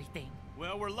everything.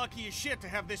 Well, we're lucky as shit to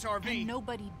have this RV. And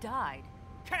nobody died.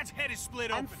 Cat's head is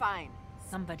split open. I'm fine.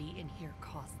 Somebody in here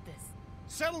caused this.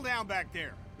 Settle down back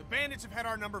there. The bandits have had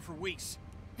our number for weeks.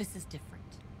 This is different.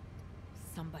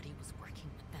 Somebody was working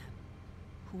with them.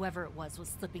 Whoever it was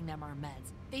slipping them our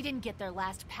meds. They didn't get their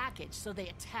last package, so they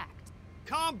attacked.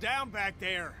 Calm down back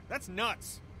there. That's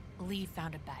nuts. Lee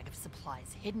found a bag of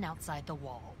supplies hidden outside the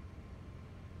wall.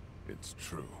 It's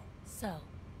true. So,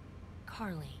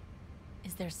 Carly,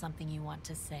 is there something you want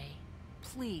to say?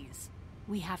 Please.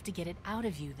 We have to get it out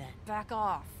of you then. Back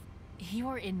off.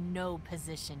 You're in no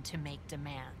position to make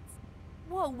demands.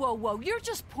 Whoa, whoa, whoa. You're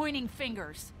just pointing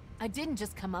fingers. I didn't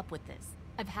just come up with this.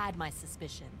 I've had my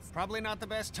suspicions. Probably not the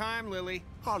best time, Lily.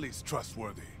 Harley's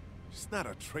trustworthy. She's not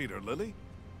a traitor, Lily.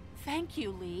 Thank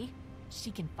you, Lee.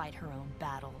 She can fight her own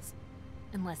battles.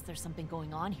 Unless there's something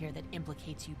going on here that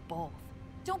implicates you both.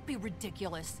 Don't be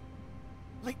ridiculous.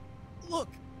 Like, look,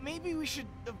 maybe we should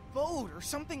vote or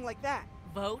something like that.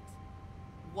 Vote?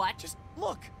 What? Just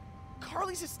look.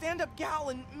 Carly's a stand-up gal,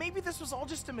 and maybe this was all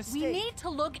just a mistake. We need to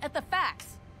look at the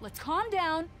facts. Let's calm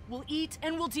down, we'll eat,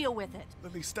 and we'll deal with it.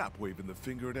 Lily, stop waving the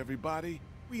finger at everybody.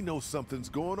 We know something's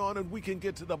going on, and we can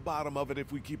get to the bottom of it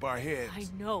if we keep our heads. I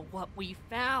know what we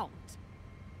found.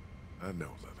 I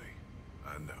know, Lily.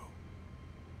 I know.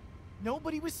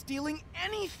 Nobody was stealing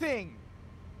anything!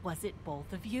 Was it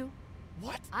both of you?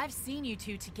 What? I've seen you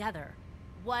two together.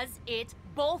 Was it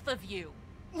both of you?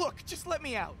 Look, just let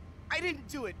me out. I didn't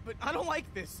do it, but I don't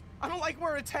like this. I don't like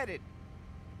where it's headed.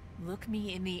 Look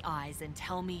me in the eyes and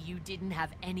tell me you didn't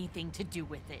have anything to do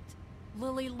with it.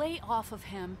 Lily, lay off of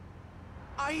him.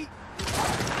 Shit!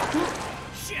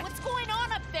 What's going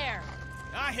on up there?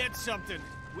 I hit something.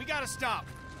 We gotta stop.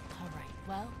 All right,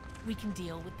 well, we can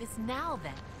deal with this now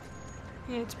then.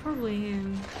 Yeah, it's probably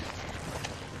him.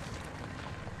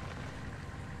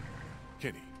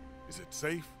 Kenny, is it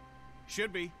safe?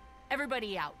 Should be.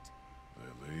 Everybody out.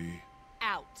 Lily.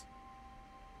 Out.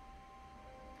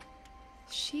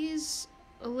 She's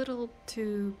a little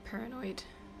too paranoid.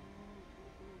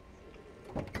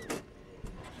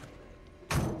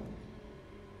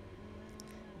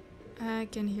 I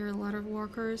can hear a lot of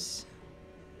walkers.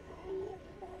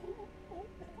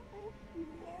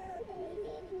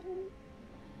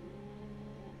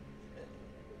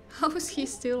 How is he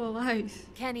still alive?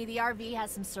 Kenny, the RV has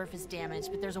some surface damage,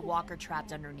 but there's a walker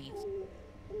trapped underneath.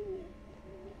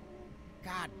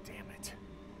 God damn it.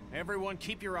 Everyone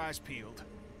keep your eyes peeled.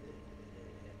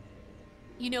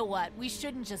 You know what? We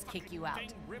shouldn't just kick you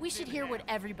out. We should hear what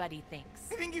everybody thinks.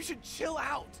 I think you should chill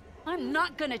out. I'm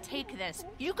not gonna take this.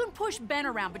 You can push Ben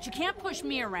around, but you can't push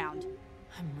me around.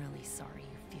 I'm really sorry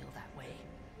you feel that way.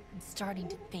 I'm starting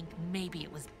to think maybe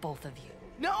it was both of you.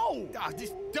 No!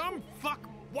 This dumb fuck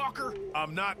walker.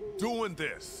 I'm not doing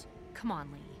this. Come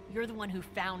on, Lee. You're the one who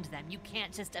found them. You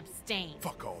can't just abstain.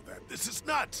 Fuck all that. This is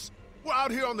nuts. We're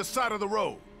out here on the side of the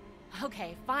road.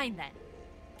 Okay, fine then.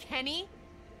 Kenny?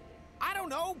 I don't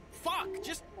know. Fuck.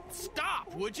 Just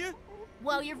stop, would you?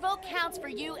 Well, your vote counts for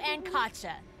you and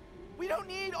Katja. We don't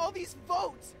need all these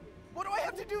votes. What do I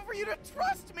have to do for you to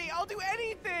trust me? I'll do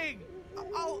anything.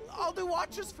 I'll do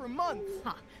watches for months.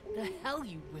 Huh, the hell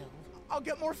you will. I'll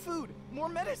get more food, more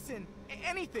medicine,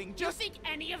 anything. Just You think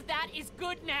any of that is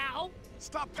good now?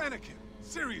 Stop panicking.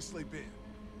 Seriously, Ben.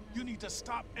 You need to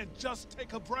stop and just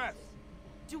take a breath.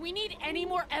 Do we need any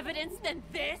more evidence than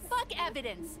this? Fuck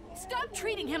evidence. Stop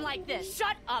treating him like this.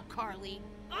 Shut up, Carly.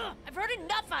 Ugh, I've heard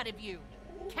enough out of you.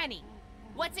 Kenny,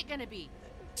 What's it gonna be?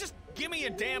 Just give me a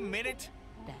damn minute.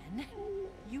 Ben,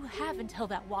 you have until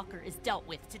that walker is dealt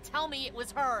with to Tell me it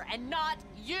was her and not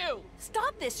you!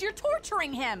 stop this. You're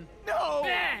torturing him. No!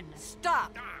 Ben!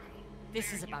 Stop.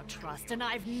 This is about trust, and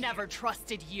I've never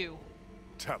trusted you.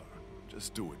 Tell her.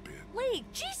 Just do it, Ben. Lee,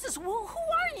 Jesus, who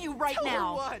are you right Tell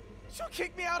now? her what? She'll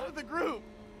kick me out of the group.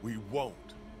 We won't.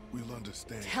 We'll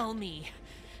understand. Tell me.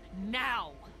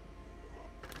 Now!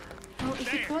 Well,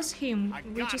 if it was him, I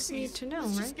we got just it. need to know,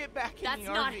 Let's right? just get back in That's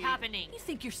the not RV. happening. You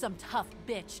think you're some tough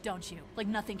bitch, don't you? Like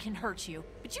nothing can hurt you.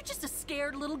 But you're just a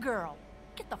scared little girl.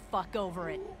 Get the fuck over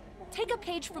it. Take a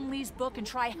page from Lee's book and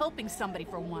try helping somebody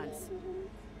for once.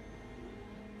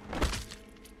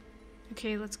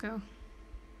 Okay, let's go.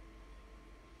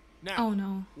 Now, Oh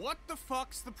no. what the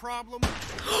fuck's the problem?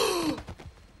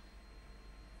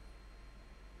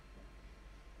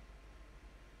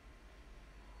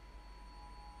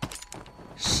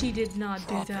 She did not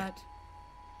Drop do that. it.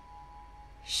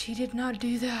 She did not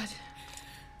do that.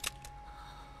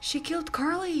 She killed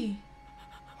Carly.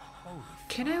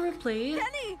 Can I replay it?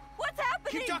 Benny, what's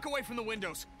happening? You duck away from the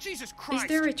windows. Jesus Christ. Is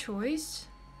there a choice?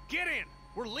 Get in.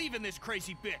 We're leaving this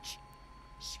crazy bitch.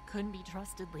 She couldn't be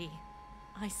trusted, Lee.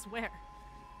 I swear.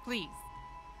 Please.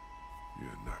 You're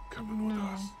not coming with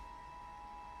us.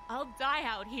 I'll die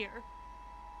out here.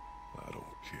 I don't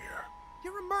care.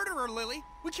 You're a murderer, Lily.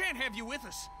 We can't have you with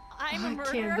us. I'm a I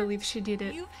murderer. can't believe she did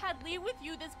it. You've had Lee with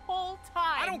you this whole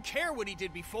time. I don't care what he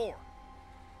did before.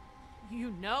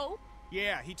 You know?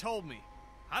 Yeah, he told me.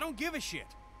 I don't give a shit.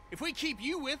 If we keep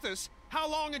you with us, how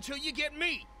long until you get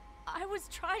me? I was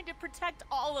trying to protect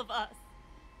all of us.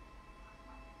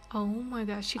 Oh my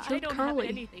gosh, she I killed don't Carly.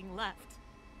 have anything left.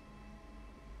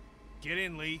 Get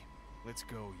in, Lee. Let's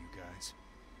go, you guys.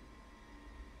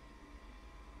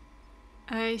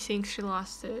 I think she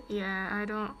lost it. Yeah,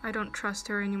 I don't trust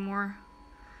her anymore.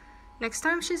 Next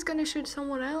time she's gonna shoot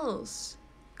someone else.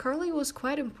 Carly was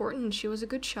quite important. She was a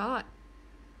good shot.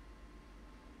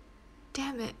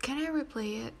 Damn it, can I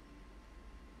replay it?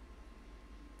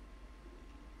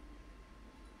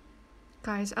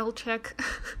 Guys, I'll check.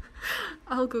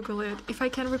 I'll Google it. If I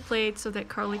can replay it so that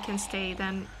Carly can stay,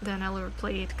 then I'll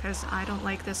replay it, because I don't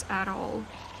like this at all.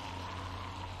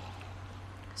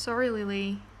 Sorry,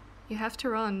 Lily. You have to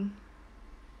run.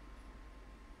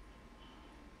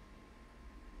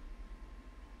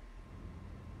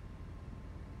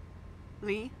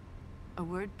 Lee, a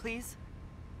word, please?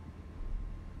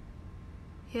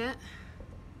 Yeah?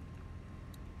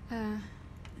 You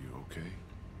okay?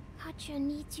 Katja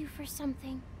needs you for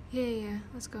something. Yeah,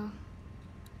 let's go.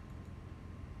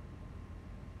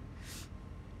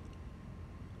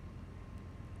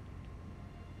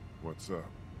 What's up?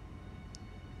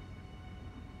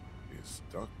 Is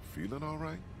Duck feeling all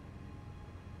right?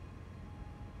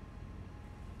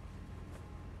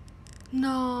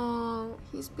 No,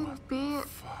 he's been bit.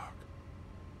 Fuck.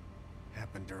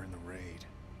 Happened during the raid.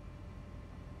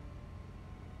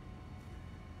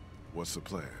 What's the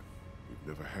plan? We've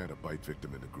never had a bite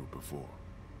victim in the group before.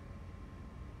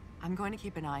 I'm going to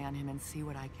keep an eye on him and see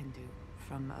what I can do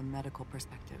from a medical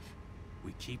perspective.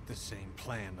 We keep the same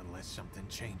plan unless something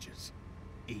changes.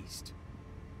 East.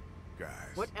 Guys.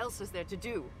 What else is there to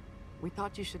do? We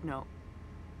thought you should know.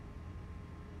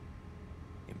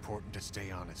 Important to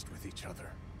stay honest with each other.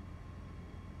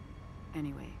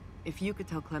 Anyway, if you could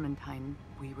tell Clementine,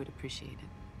 we would appreciate it.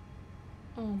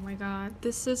 Oh my god,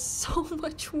 this is so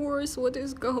much worse. What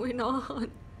is going on?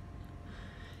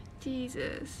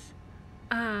 Jesus.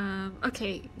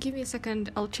 Okay, give me a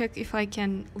second. I'll check if I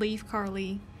can leave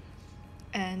Carly,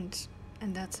 and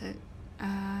that's it.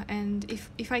 And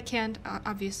if I can't,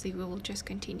 obviously we will just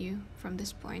continue from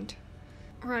this point.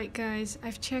 Right, guys,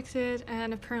 I've checked it,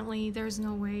 and apparently there's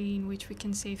no way in which we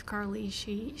can save Carly.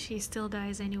 She still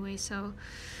dies anyway, so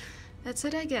that's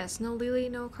it, I guess. No Lily,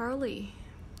 no Carly.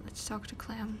 Let's talk to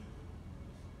Clem.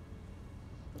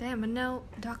 Damn, and now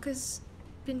Doc has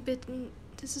been bitten.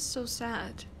 This is so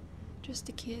sad. Just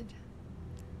a kid.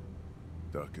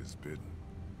 Duck is bitten.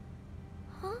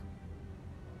 Huh?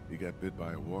 He got bit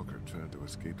by a walker trying to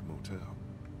escape the motel.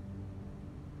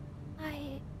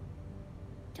 I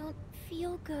don't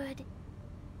feel good.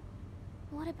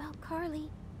 What about Carly?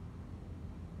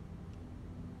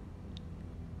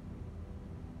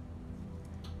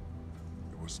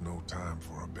 There was no time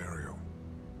for a burial.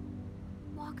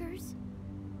 Walkers?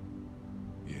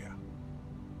 Yeah.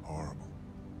 Horrible.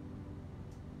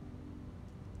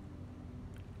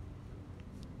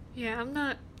 Yeah, I'm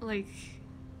not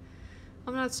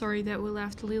sorry that we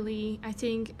left Lily. I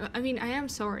mean, I am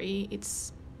sorry.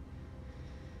 It's...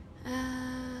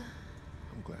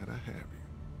 I'm glad I have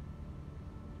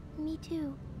you. Me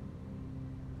too.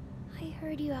 I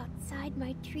heard you outside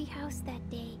my treehouse that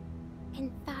day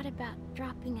and thought about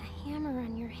dropping a hammer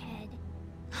on your head.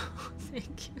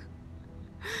 Thank you.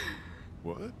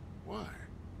 What? Why?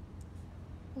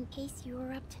 In case you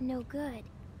were up to no good.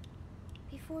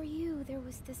 Before you, there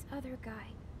was this other guy.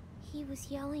 He was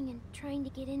yelling and trying to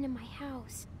get into my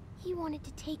house. He wanted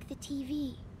to take the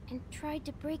TV and tried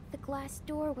to break the glass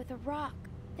door with a rock.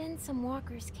 Then some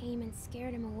walkers came and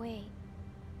scared him away.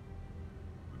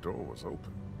 The door was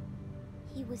open.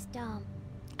 He was dumb.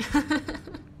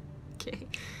 Okay.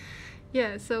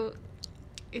 Yeah, so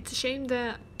it's a shame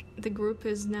that the group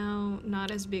is now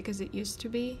not as big as it used to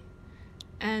be.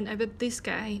 And I bet this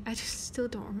guy, I just still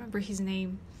don't remember his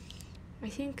name. I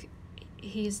think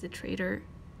he's the traitor.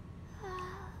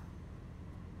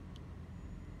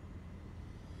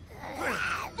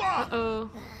 Uh-oh.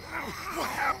 What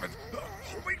happened?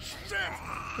 Holy shit!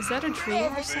 Is that a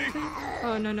dream or something?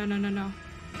 Oh, no, no, no, no, no.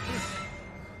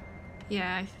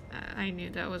 Yeah, I knew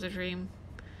that was a dream.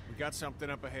 We got something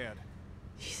up ahead.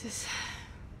 Jesus.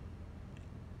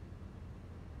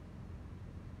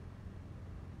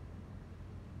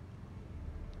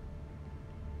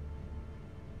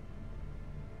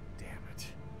 Damn it.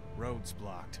 Road's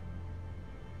blocked.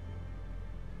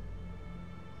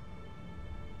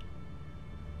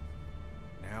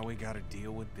 Now we gotta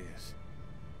deal with this.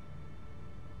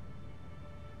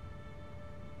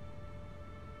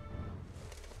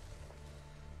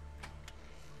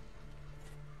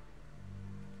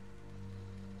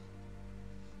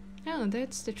 Oh,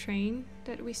 that's the train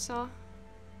that we saw. I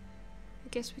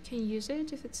guess we can use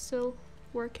it if it's still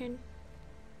working.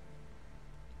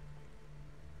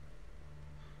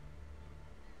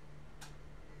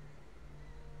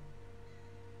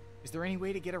 Is there any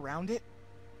way to get around it?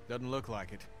 Doesn't look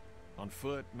like it. On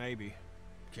foot, maybe.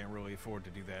 Can't really afford to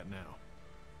do that now.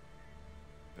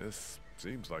 This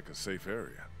seems like a safe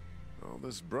area. All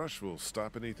this brush will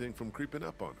stop anything from creeping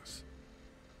up on us.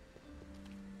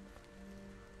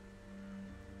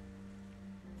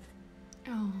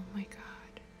 Oh my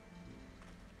god.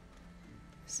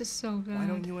 This is so bad. Why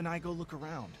don't you and I go look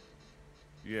around?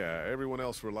 Yeah, everyone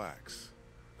else relax.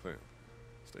 Clem,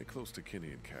 stay close to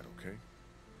Kenny and Kat, okay?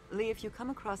 Lee, if you come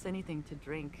across anything to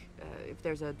drink, if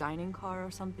there's a dining car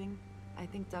or something, I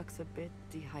think Duck's a bit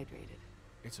dehydrated.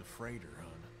 It's a freighter,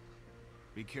 hon.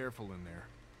 Be careful in there.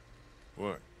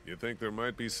 What? You think there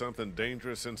might be something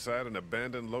dangerous inside an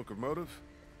abandoned locomotive?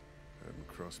 Hadn't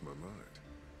crossed my mind.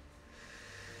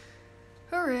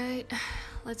 Alright,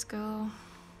 let's go.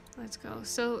 Let's go.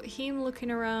 So, him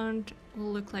looking around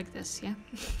will look like this, yeah?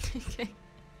 Okay.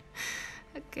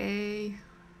 Okay.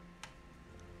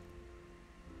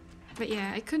 But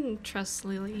yeah, I couldn't trust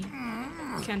Lily.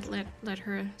 Can't let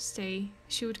her stay.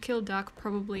 She would kill Doc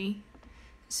probably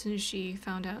as soon as she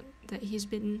found out that he's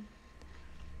bitten.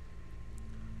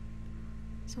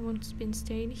 Someone's been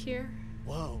staying here.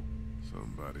 Whoa.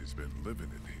 Somebody's been living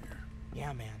in here.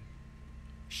 Yeah, man.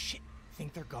 Shit.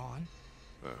 Think they're gone?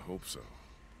 I hope so.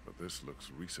 But this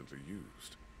looks recently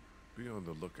used. Be on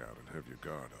the lookout and have your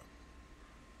guard up.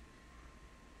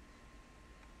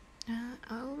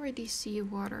 I already see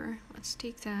water. Let's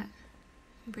take that.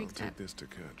 Break I'll that. take this to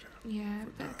Katja. Yeah,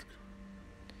 for back.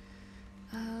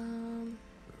 Doc.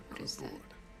 What is that?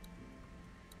 Clipboard.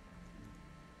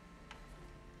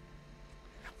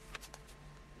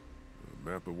 A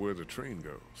map of where the train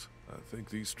goes. I think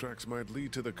these tracks might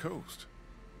lead to the coast.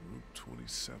 Route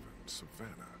 27, Savannah.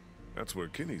 That's where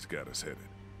Kenny's got us headed.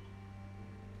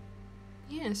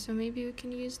 Yeah, so maybe we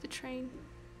can use the train.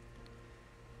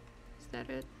 Is that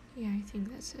it? Yeah, I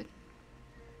think that's it.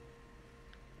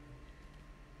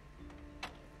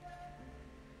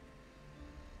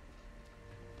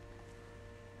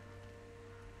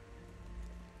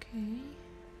 Okay.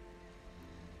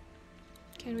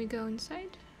 Can we go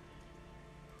inside?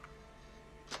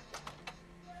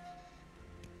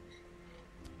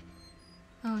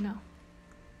 Oh no.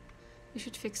 We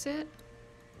should fix it.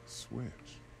 Switch.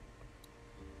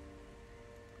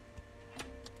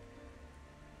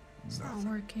 It's not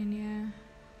working, yeah.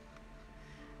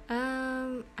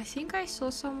 I think I saw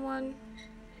someone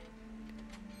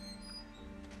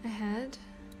ahead.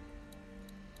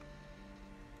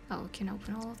 Oh, we can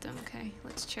open all of them. Okay,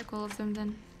 let's check all of them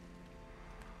then.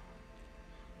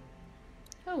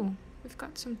 Oh, we've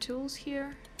got some tools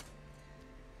here.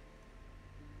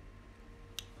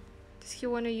 Does he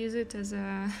want to use it as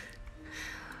a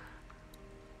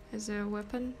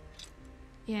weapon?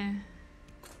 Yeah,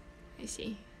 I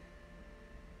see.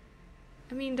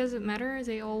 I mean, does it matter?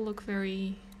 They all look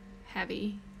very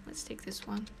heavy. Let's take this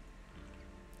one.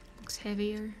 Looks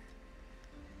heavier.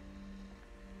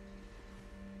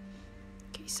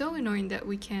 Okay, It's so annoying that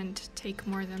we can't take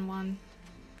more than one.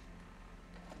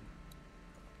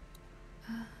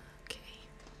 Okay.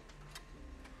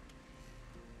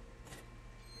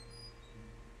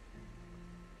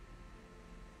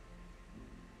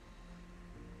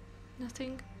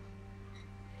 Nothing.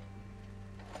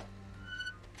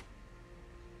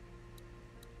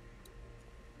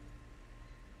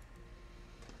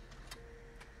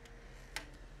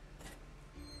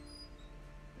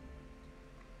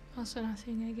 Also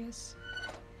nothing, I guess.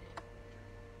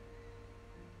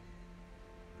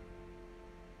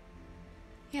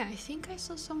 Yeah, I think I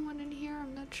saw someone in here,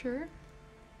 I'm not sure.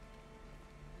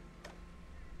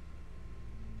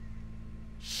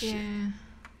 Shit. Yeah.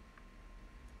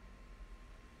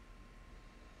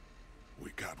 We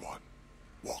got one.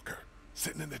 Walker,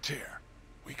 sitting in the chair.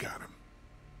 We got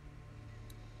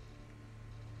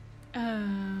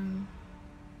him.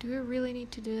 Do we really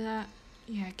need to do that?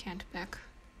 Yeah, I can't back.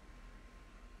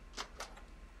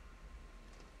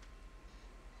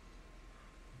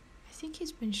 I think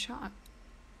he's been shot.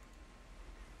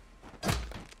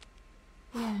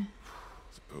 Yeah.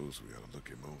 Suppose we ought to look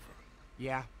him over.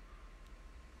 Yeah.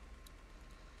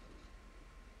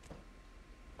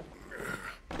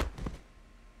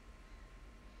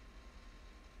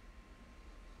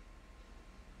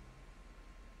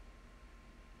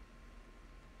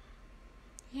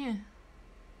 Yeah.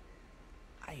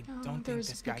 I Oh, don't think there's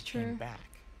this a guy picture. came back.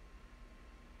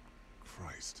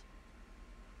 Christ.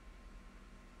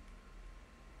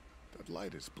 That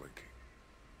light is blinking.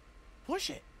 Push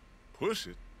it. Push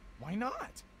it? Why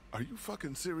not? Are you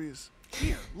fucking serious?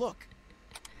 Here, look.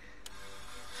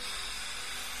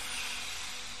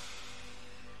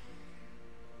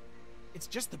 It's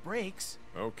just the brakes.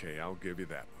 Okay, I'll give you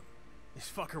that one. This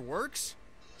fucker works?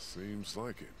 Seems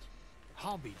like it.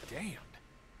 I'll be damned.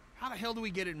 How the hell do we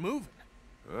get it moving?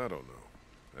 I don't know.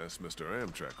 That's Mr.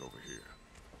 Amtrak over here.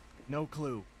 No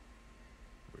clue.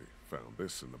 We found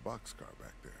this in the boxcar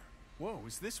back there. Whoa,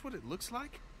 is this what it looks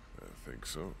like? I think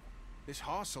so. This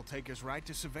hoss will take us right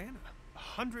to Savannah.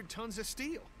 100 tons of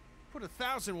steel. Put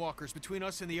 1,000 walkers between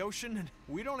us and the ocean, and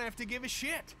we don't have to give a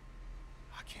shit.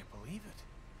 I can't believe it.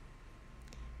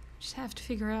 Just have to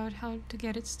figure out how to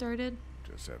get it started.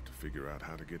 Just have to figure out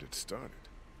how to get it started.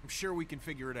 I'm sure we can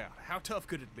figure it out. How tough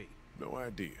could it be? No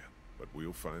idea, but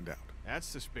we'll find out.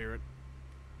 That's the spirit.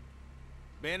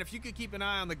 Ben, if you could keep an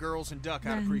eye on the girls and Duck,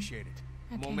 I'd Ben. appreciate it.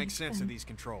 Okay, Won't make sense Ben. of these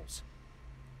controls.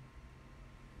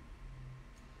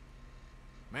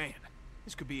 Man,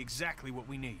 this could be exactly what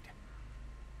we need.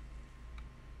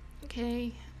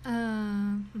 Okay.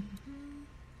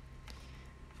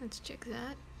 Let's check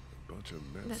that. A bunch of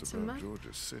maps That's a about map.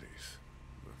 Georgia's cities.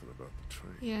 Nothing about the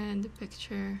train. Yeah, and the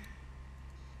picture.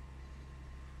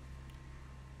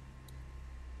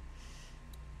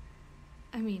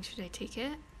 I mean, should I take it?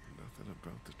 Nothing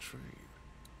about the train.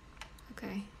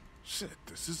 Okay. Shit,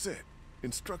 this is it.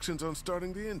 Instructions on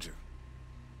starting the engine.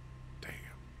 Damn.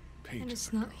 Pages And it's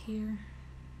ago. not here.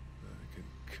 I can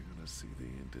kind of see the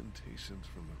indentations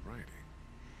from the writing.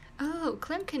 Oh,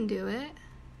 Clem can do it.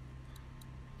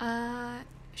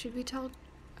 Should we tell...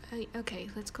 okay,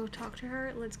 let's go talk to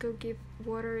her. Let's go give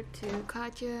water to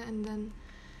Katya and then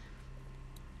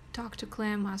talk to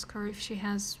Clem, ask her if she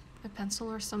has a pencil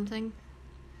or something.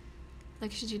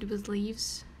 Like she did with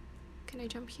leaves. Can I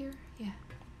jump here? Yeah.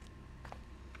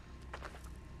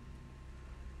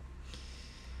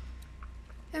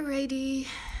 Alrighty.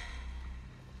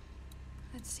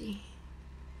 Let's see.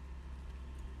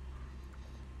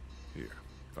 Here,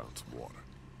 found some water.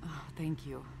 Oh, thank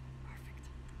you. Perfect.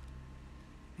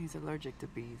 He's allergic to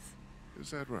bees.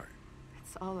 Is that right?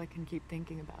 It's all I can keep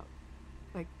thinking about.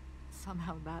 Like,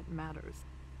 somehow that matters.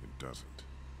 It doesn't.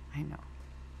 I know.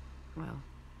 Well,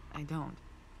 I don't.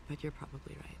 But you're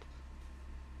probably right.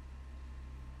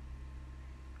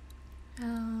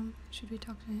 Should we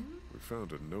talk to him? We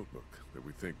found a notebook that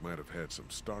we think might have had some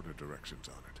starter directions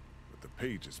on it, but the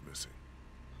page is missing.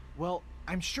 Well,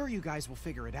 I'm sure you guys will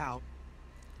figure it out.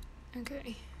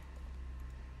 Okay.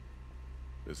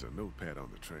 There's a notepad on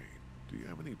the train. Do you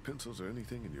have any pencils or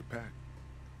anything in your pack?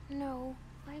 No,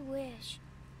 I wish.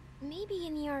 Maybe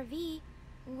in the RV.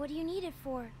 What do you need it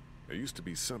for? There used to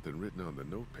be something written on the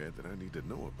notepad that I need to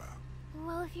know about.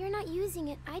 Well, if you're not using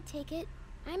it, I'd take it.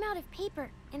 I'm out of paper,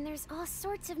 and there's all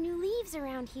sorts of new leaves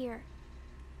around here.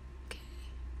 Okay.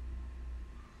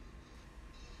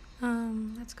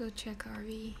 Let's go check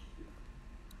RV.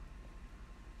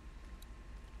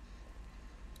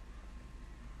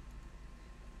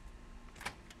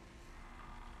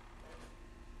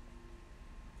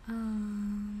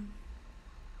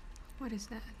 What is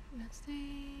that?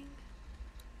 Nothing.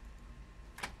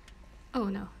 Oh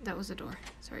no, that was a door.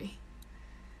 Sorry.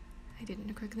 I didn't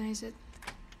recognize it.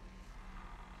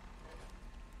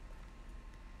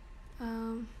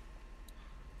 A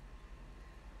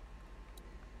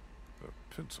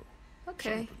pencil.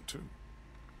 Okay. Sharpened too.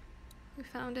 We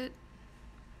found it.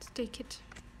 Let's take it.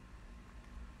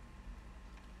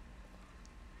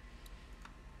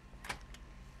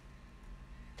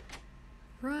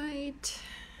 Right.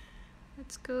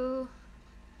 Let's go.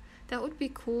 That would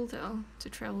be cool though, to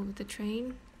travel with the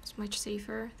train. It's much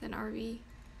safer than RV.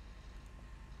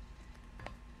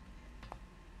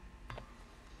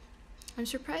 I'm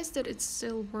surprised that it's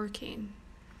still working.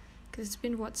 Because it's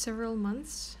been, what, several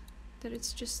months that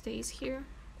it just stays here.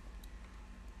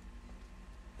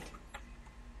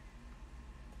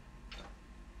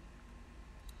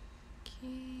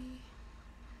 Okay.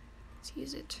 Let's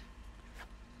use it.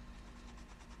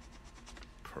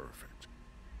 Perfect.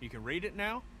 You can read it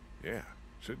now? Yeah.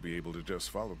 Should be able to just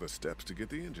follow the steps to get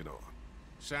the engine on.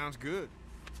 Sounds good.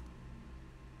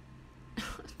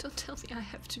 Don't tell me I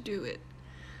have to do it.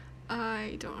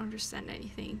 I don't understand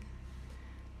anything.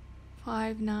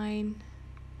 5, 9.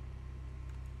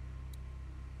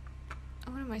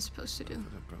 What am I supposed to do?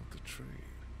 What about the train?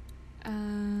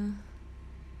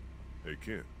 Hey,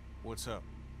 Ken. What's up?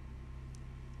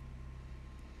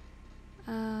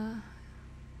 I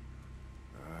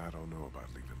don't know about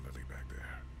leaving Lily back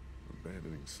there.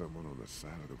 Abandoning someone on the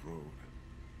side of the road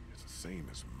is the same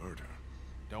as murder.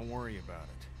 Don't worry about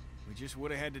it. We just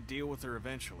would have had to deal with her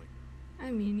eventually. I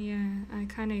mean, yeah, I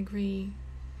kind of agree.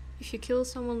 If you kill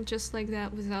someone just like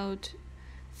that without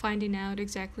finding out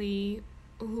exactly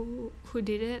who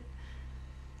did it,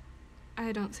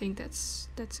 I don't think that's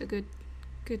a good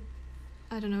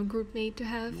I don't know, group mate to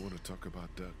have. You want to talk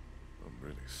about Doug? I'm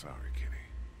really sorry, Kenny.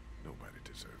 Nobody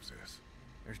deserves this.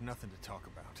 There's nothing to talk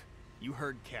about. You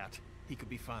heard Kat. He could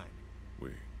be fine.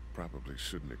 We probably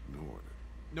shouldn't ignore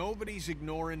it. Nobody's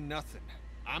ignoring nothing.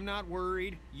 I'm not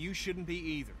worried. You shouldn't be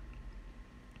either.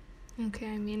 Okay,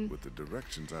 I mean... With the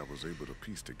directions I was able to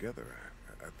piece together,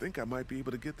 I think I might be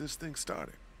able to get this thing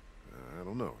started. I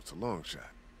don't know. It's a long shot.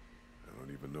 I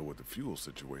don't even know what the fuel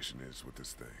situation is with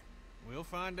this thing. We'll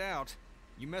find out.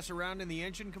 You mess around in the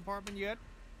engine compartment yet?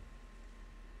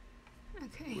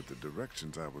 Okay. With the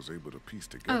directions I was able to piece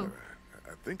together,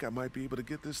 I think I might be able to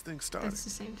get this thing started. That's the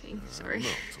same thing. I Sorry. don't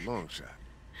know. It's a long shot.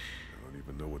 I don't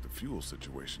even know what the fuel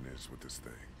situation is with this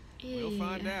thing. Yeah. We'll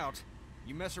find out.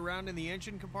 You mess around in the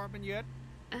engine compartment yet?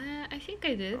 I think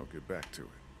I did. I'll get back to it.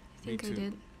 I think I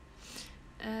did.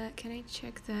 Can I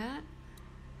check that?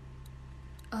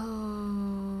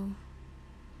 Oh.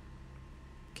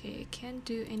 Okay, I can't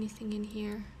do anything in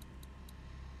here.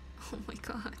 Oh my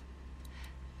god.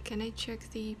 Can I check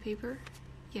the paper?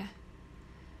 Yeah.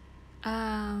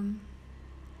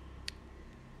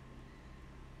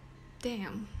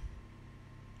 Damn.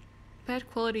 Bad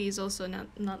quality is also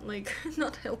not like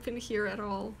not helping here at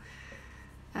all.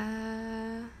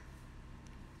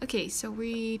 Okay, so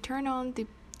we turn on the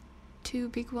 2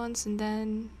 big ones and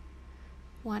then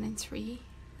 1 and 3.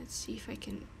 Let's see if I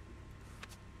can.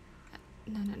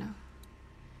 No.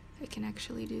 If I can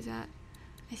actually do that.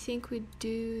 I think we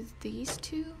do these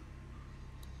 2.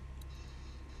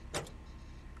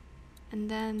 And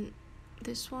then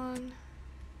this one.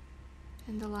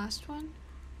 And the last one.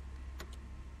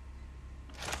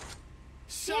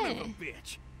 Son of a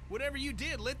bitch! Whatever you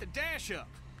did lit the dash up.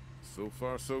 So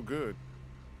far, so good.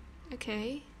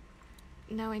 Okay.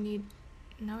 Now I need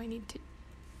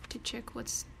to check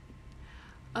what's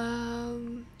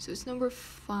so it's number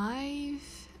 5.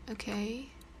 Okay.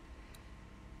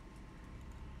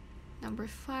 Number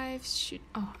 5 should...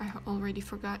 Oh, I already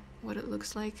forgot what it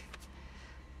looks like.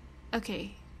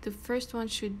 Okay, the first one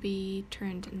should be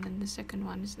turned and then the second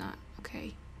one is not.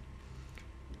 Okay.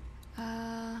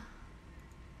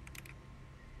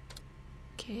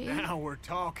 Okay. Now we're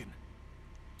talking.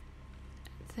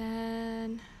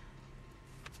 Then...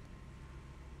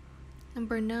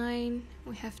 Number 9,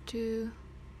 we have to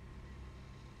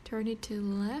turn it to the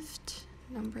left.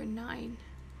 Number 9.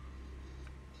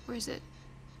 Where is it?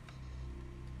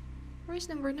 Where is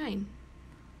number 9?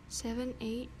 7,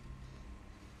 8.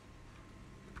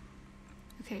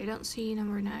 Okay, I don't see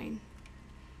number 9.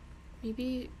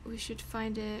 Maybe we should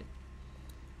find it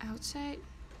outside.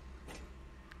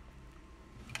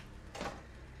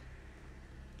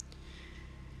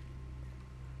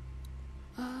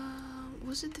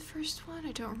 Was it the first one?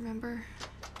 I don't remember.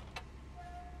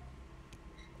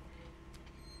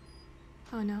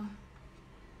 Oh no.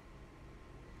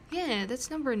 Yeah, that's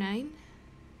number 9.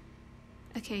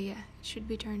 Okay, yeah, it should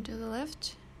be turned to the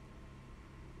left.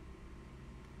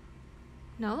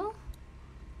 No?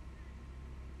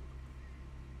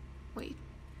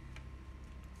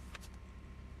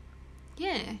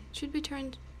 Yeah, it should be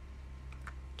turned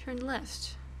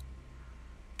left.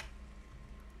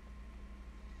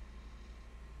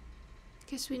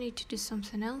 Guess we need to do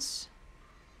something else.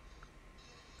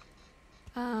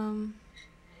 Hold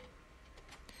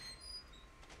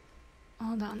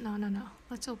on, no.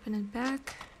 Let's open it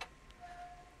back.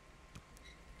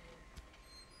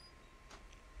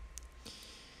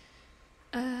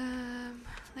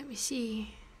 Let me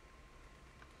see.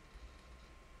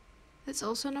 That's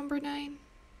also number 9.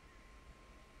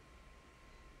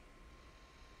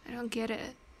 I don't get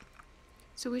it.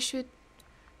 So we should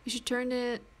turn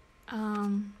it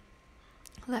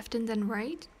left and then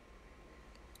right.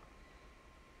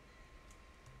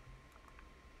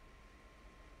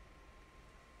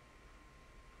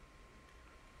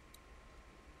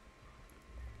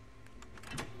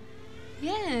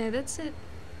 Yeah, that's it.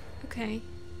 Okay.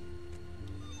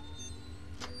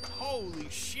 Holy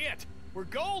shit! We're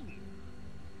golden!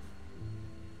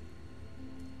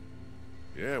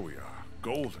 Yeah, we are.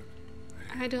 Golden.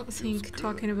 I don't think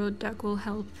talking about Doug will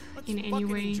help in any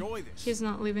way. Enjoy this. He's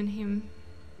not leaving him.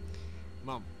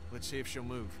 Mom, let's see if she'll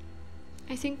move.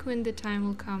 I think when the time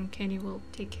will come, Kenny will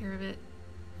take care of it.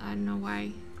 I don't know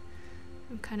why.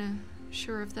 I'm kind of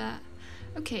sure of that.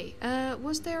 Okay,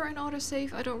 was there an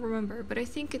autosave? I don't remember, but I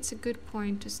think it's a good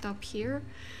point to stop here.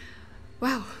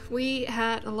 Wow, we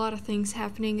had a lot of things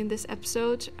happening in this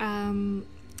episode. I'm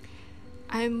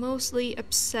mostly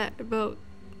upset about,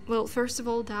 well, first of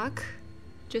all, Doc,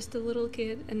 just a little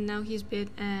kid, and now he's bit,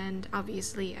 and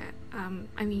obviously,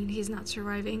 I mean, he's not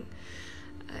surviving.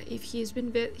 If he's been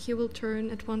bit, he will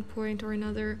turn at one point or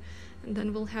another, and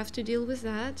then we'll have to deal with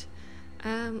that.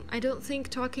 I don't think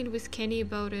talking with Kenny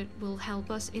about it will help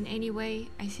us in any way.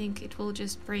 I think it will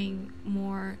just bring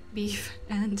more beef,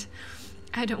 and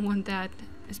I don't want that,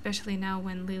 especially now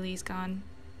when Lily's gone.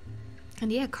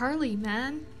 And yeah, Carly,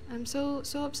 man, I'm so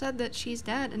upset that she's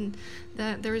dead and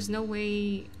that there is no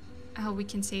way how we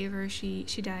can save her. She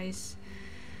dies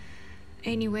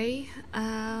anyway.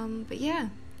 But yeah,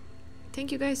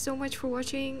 thank you guys so much for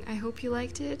watching. I hope you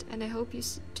liked it, and I hope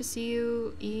to see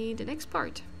you in the next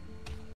part.